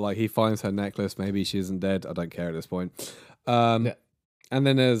bullshit about like he finds her necklace. Maybe she isn't dead. I don't care at this point. And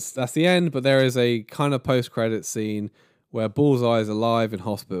then that's the end. But there is a kind of post-credit scene where Bullseye is alive in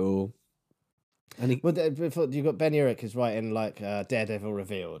hospital. And you got Ben Urich is writing like Daredevil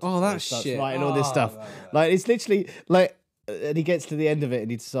revealed. Oh, that's shit! Writing all this stuff. Like, it's literally like, and he gets to the end of it and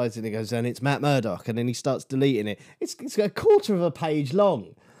he decides and he goes, and it's Matt Murdock, and then he starts deleting it. It's a quarter of a page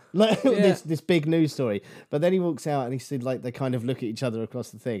long. Like, this big news story, but then he walks out and he said, like, they kind of look at each other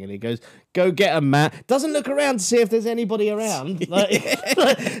across the thing, and he goes, "Go get him, Matt." Doesn't look around to see if there's anybody around. Like,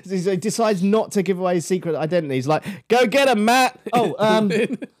 so he decides not to give away his secret identity. He's like, "Go get him, Matt." Oh,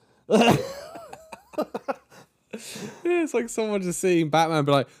 yeah, it's like someone just seeing Batman,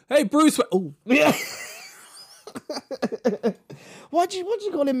 be like, "Hey, Bruce." Oh, yeah. Why'd you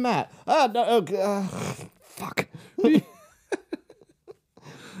call him Matt? No, fuck.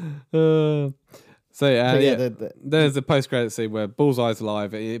 There's a post-credit scene where Bullseye's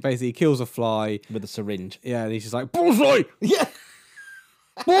alive. It basically kills a fly with a syringe. Yeah, and he's just like, Bullseye! Yeah!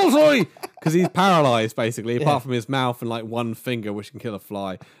 Bullseye! Because he's paralyzed, basically, apart from his mouth and like one finger, which can kill a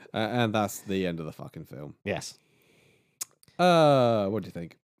fly. And that's the end of the fucking film. Yes. What do you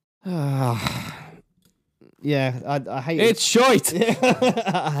think? Yeah, I hate it. It's shite!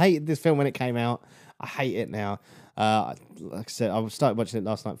 I hated this film when it came out. I hate it now. Like I said, I started watching it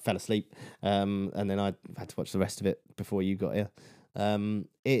last night, fell asleep, and then I had to watch the rest of it before you got here.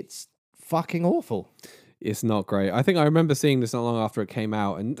 It's fucking awful. It's not great. I think I remember seeing this not long after it came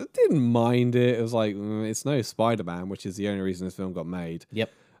out and didn't mind it. It was like, it's no Spider-Man, which is the only reason this film got made. Yep.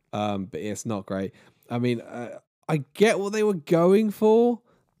 But it's not great. I mean, I get what they were going for.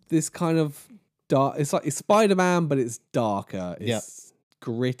 This kind of dark. It's like it's Spider-Man, but it's darker. It's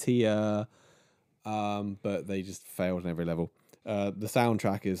grittier. But they just failed on every level. The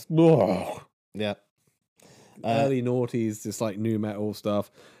soundtrack is yeah, early noughties, just like new metal stuff.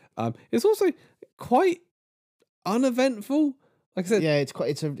 It's also quite uneventful. Like I said, yeah,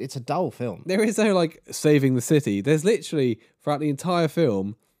 it's a dull film. There is no like saving the city. There's literally throughout the entire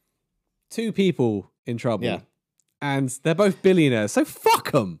film 2 people in trouble, and they're both billionaires. So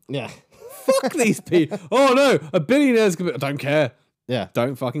fuck them. Yeah, fuck these people. Oh no, a billionaire's gonna. I don't care. Yeah,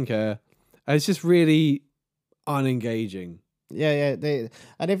 don't fucking care. It's just really unengaging. Yeah,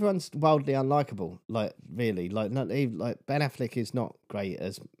 and everyone's wildly unlikable. Like, really, like not even like Ben Affleck is not great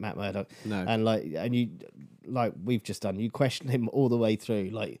as Matt Murdock. No, and you like we've just done. You question him all the way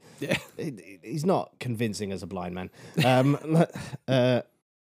through. Like, he's not convincing as a blind man.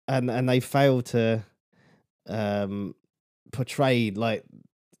 And they fail to portray like.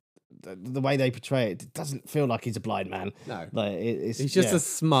 The way they portray it doesn't feel like he's a blind man. No, like he's just a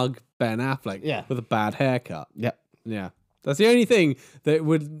smug Ben Affleck. With a bad haircut. Yeah. That's the only thing that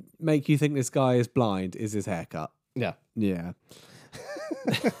would make you think this guy is blind is his haircut. Yeah. Yeah.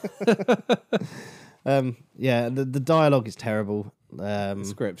 The dialogue is terrible. The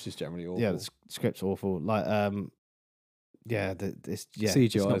script's just generally awful. Yeah, the script's awful. Like, CGI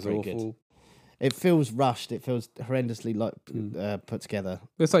is awful. Good. It feels rushed. It feels horrendously like put together.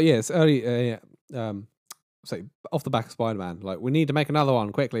 It's like it's early. So off the back of Spider-Man, like we need to make another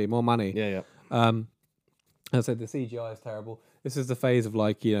one quickly, more money. Yeah. I said the CGI is terrible. This is the phase of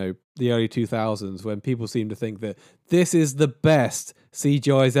like, you know, the early 2000s when people seem to think that this is the best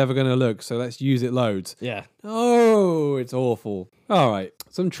CGI is ever going to look, so let's use it loads. Yeah. Oh, it's awful. All right,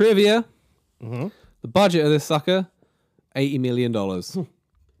 some trivia. Mm-hmm. The budget of this sucker, $80 million.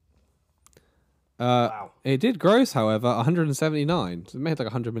 Wow. It did gross, however, 179. So it made like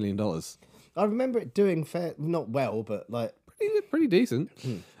 $100 million. I remember it doing not well, but like Pretty decent.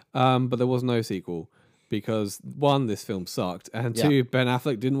 But there was no sequel because one, this film sucked, and two, Ben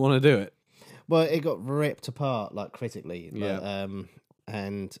Affleck didn't want to do it. Well, it got ripped apart like critically. Yeah.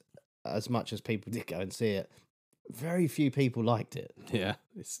 And as much as people did go and see it, very few people liked it. Yeah.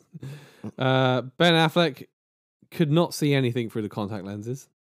 Ben Affleck could not see anything through the contact lenses.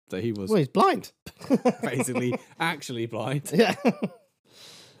 So he was Well, he's blind. basically actually blind. Yeah.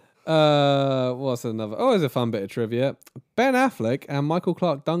 What's another? Oh, there's a fun bit of trivia. Ben Affleck and Michael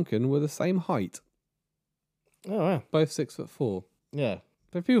Clark Duncan were the same height, Oh, wow. both 6'4". Yeah.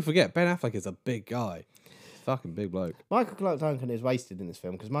 But people forget Ben Affleck is a big guy, fucking big bloke, Michael Clark Duncan is wasted in this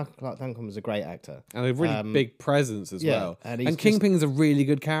film because Michael Clark Duncan was a great actor. and a really big presence as well. and And, he's Kingpin's a really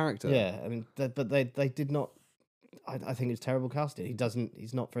good character. Yeah, I mean, but they did not. I think it's terrible casting.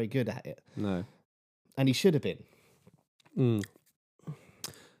 He's not very good at it, No. and he should have been.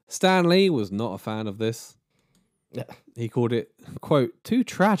 Stan Lee was not a fan of this. Yeah. He called it, quote, too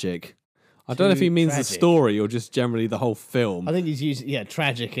tragic. I don't know if he means the tragic. story or just generally the whole film. I think he's using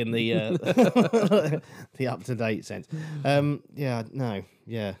tragic in the the up to date sense.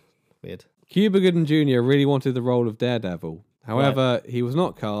 Weird. Cuba Gooding Jr. really wanted the role of Daredevil. However, he was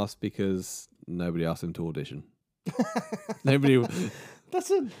not cast because nobody asked him to audition. Nobody. That's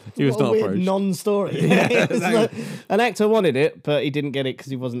a He was not weird approached. non-story. Yeah, It's exactly. like, an actor wanted it, but he didn't get it because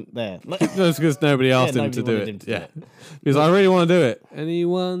he wasn't there. Just because nobody asked him nobody to do wanted it. him to do Yeah. it. Because I really want to do it.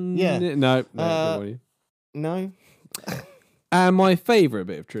 Anyone? Yeah. No. Nobody. No. And my favourite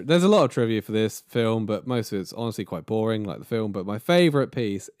bit of trivia, there's a lot of trivia for this film, but most of it's honestly quite boring, like the film. But my favourite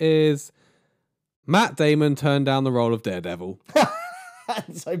piece is Matt Damon turned down the role of Daredevil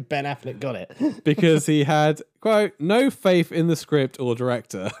So Ben Affleck got it. because he had, quote, no faith in the script or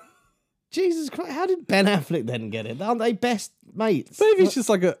director. Jesus Christ! How did Ben Affleck then get it? Aren't they best mates? Maybe it's just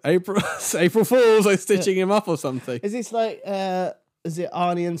like a April Fool's, like stitching him up or something. Is this like is it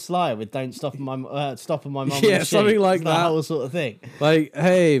Arnie and Sly with "Don't stop my mum"? Yeah, on the something sheet? like It's that. whole sort of thing. Like,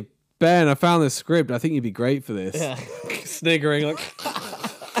 hey, Ben, I found this script. I think you'd be great for this. Yeah. Sniggering like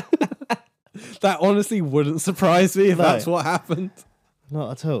that honestly wouldn't surprise me if No. that's what happened.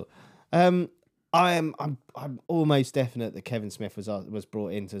 Not at all. I'm almost definite that Kevin Smith was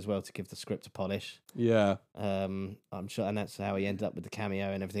brought in as well to give the script a polish. Yeah. I'm sure, and that's how he ended up with the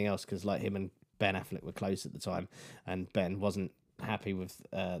cameo and everything else. Because like him and Ben Affleck were close at the time, and Ben wasn't happy with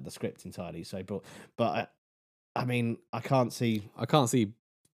the script entirely, so he brought. But I mean, I can't see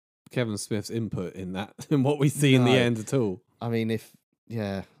Kevin Smith's input in that in what we see in the No. end at all. I mean,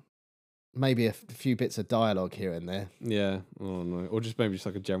 maybe a few bits of dialogue here and there. Yeah. Oh no. Or just maybe just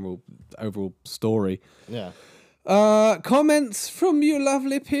like a general overall story. Yeah. Comments from you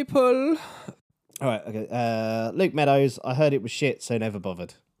lovely people. All right. Okay. Luke Meadows. I heard it was shit, so never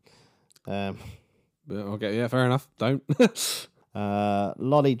bothered. Okay, yeah, fair enough. Don't.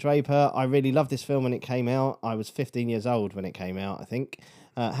 Lolly Draper. I really loved this film when it came out. I was 15 years old when it came out, I think.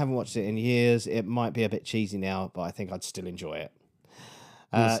 Haven't watched it in years. It might be a bit cheesy now, but I think I'd still enjoy it.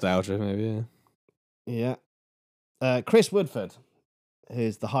 Nostalgia, maybe, yeah. Yeah. Chris Woodford,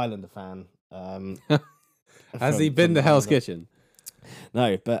 who's the Highlander fan. Has he been to Hell's Kitchen?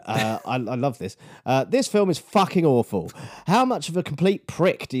 No, but I love this. This film is fucking awful. How much of a complete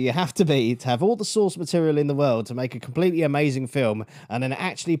prick do you have to have all the source material in the world to make a completely amazing film and then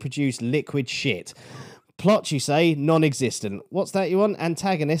actually produce liquid shit? Plot, you say, non-existent. What's that you want?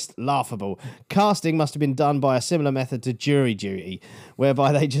 Antagonist, laughable. Casting must have been done by a similar method to Jury Duty,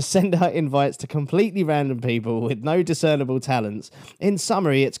 whereby they just send out invites to completely random people with no discernible talents. In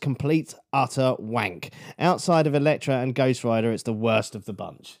summary, it's complete, utter wank. Outside of Elektra and Ghost Rider, it's the worst of the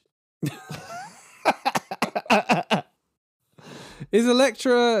bunch. Is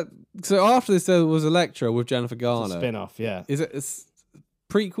Elektra... So after this, there was Elektra with Jennifer Garner. Spin-off, yeah. Is it a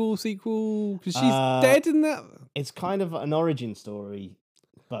prequel, sequel? Because she's dead in that? It's kind of an origin story,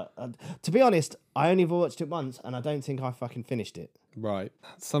 but to be honest, I only watched it once, and I don't think I fucking finished it. Right.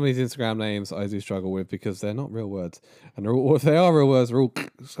 Some of these Instagram names I do struggle with because they're not real words. And they're all, if they are real words, they're all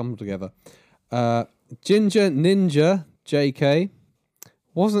come together. Ginger Ninja JK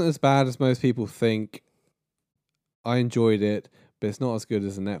wasn't as bad as most people think. I enjoyed it, but it's not as good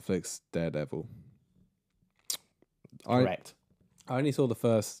as the Netflix Daredevil. Correct. I only saw the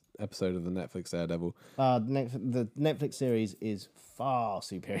first episode of the Netflix Daredevil. The Netflix series is far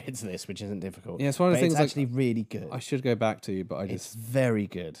superior to this, which isn't difficult. Yeah, it's one of the things it's actually really good. I should go back to, but It's very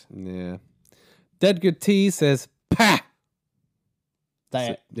good. Yeah. Dead Good T says, "Pah!"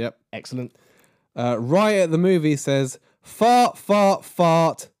 Yep. Excellent. Riot at the Movie says, "Fart, fart,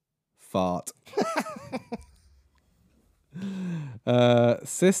 fart, fart."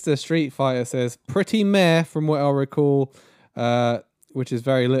 Sister Street Fighter says, "Pretty meh from what I recall," which is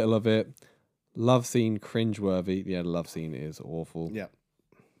very little of it. Love scene cringeworthy. Yeah, the love scene is awful. Yeah.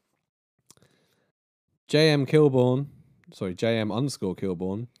 JM _Kilborn.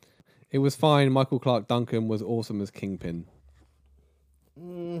 It was fine. Michael Clark Duncan was awesome as Kingpin.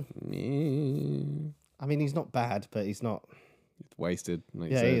 I mean, he's not bad, but he's not wasted. He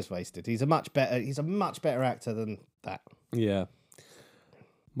is wasted. He's a much better actor than that. Yeah.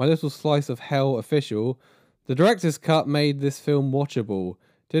 My Little Slice of Hell official. The director's cut made this film watchable.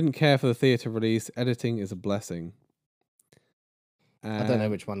 Didn't care for the theatre release. Editing is a blessing. I don't know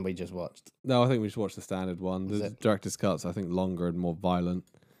which one we just watched. No, I think we just watched the standard one. The director's cut's, I think, longer and more violent.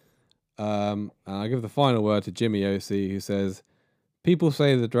 And I give the final word to Jimmy O.C., who says, "People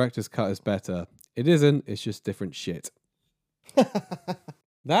say the director's cut is better. It isn't. It's just different shit."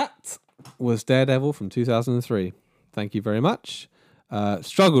 That was Daredevil from 2003. Thank you very much.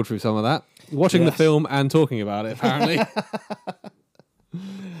 Struggled through some of that. Watching the film and talking about it, apparently.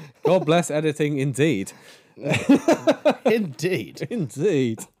 God bless editing, indeed.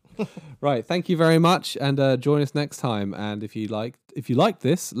 Indeed. Right, thank you very much, and join us next time. And if you like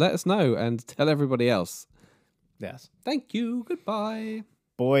this, let us know and tell everybody else. Yes. Thank you. Goodbye.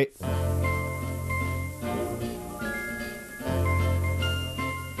 Boy.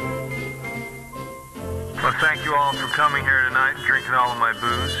 Well, thank you all for coming here tonight and drinking all of my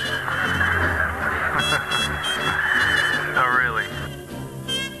booze.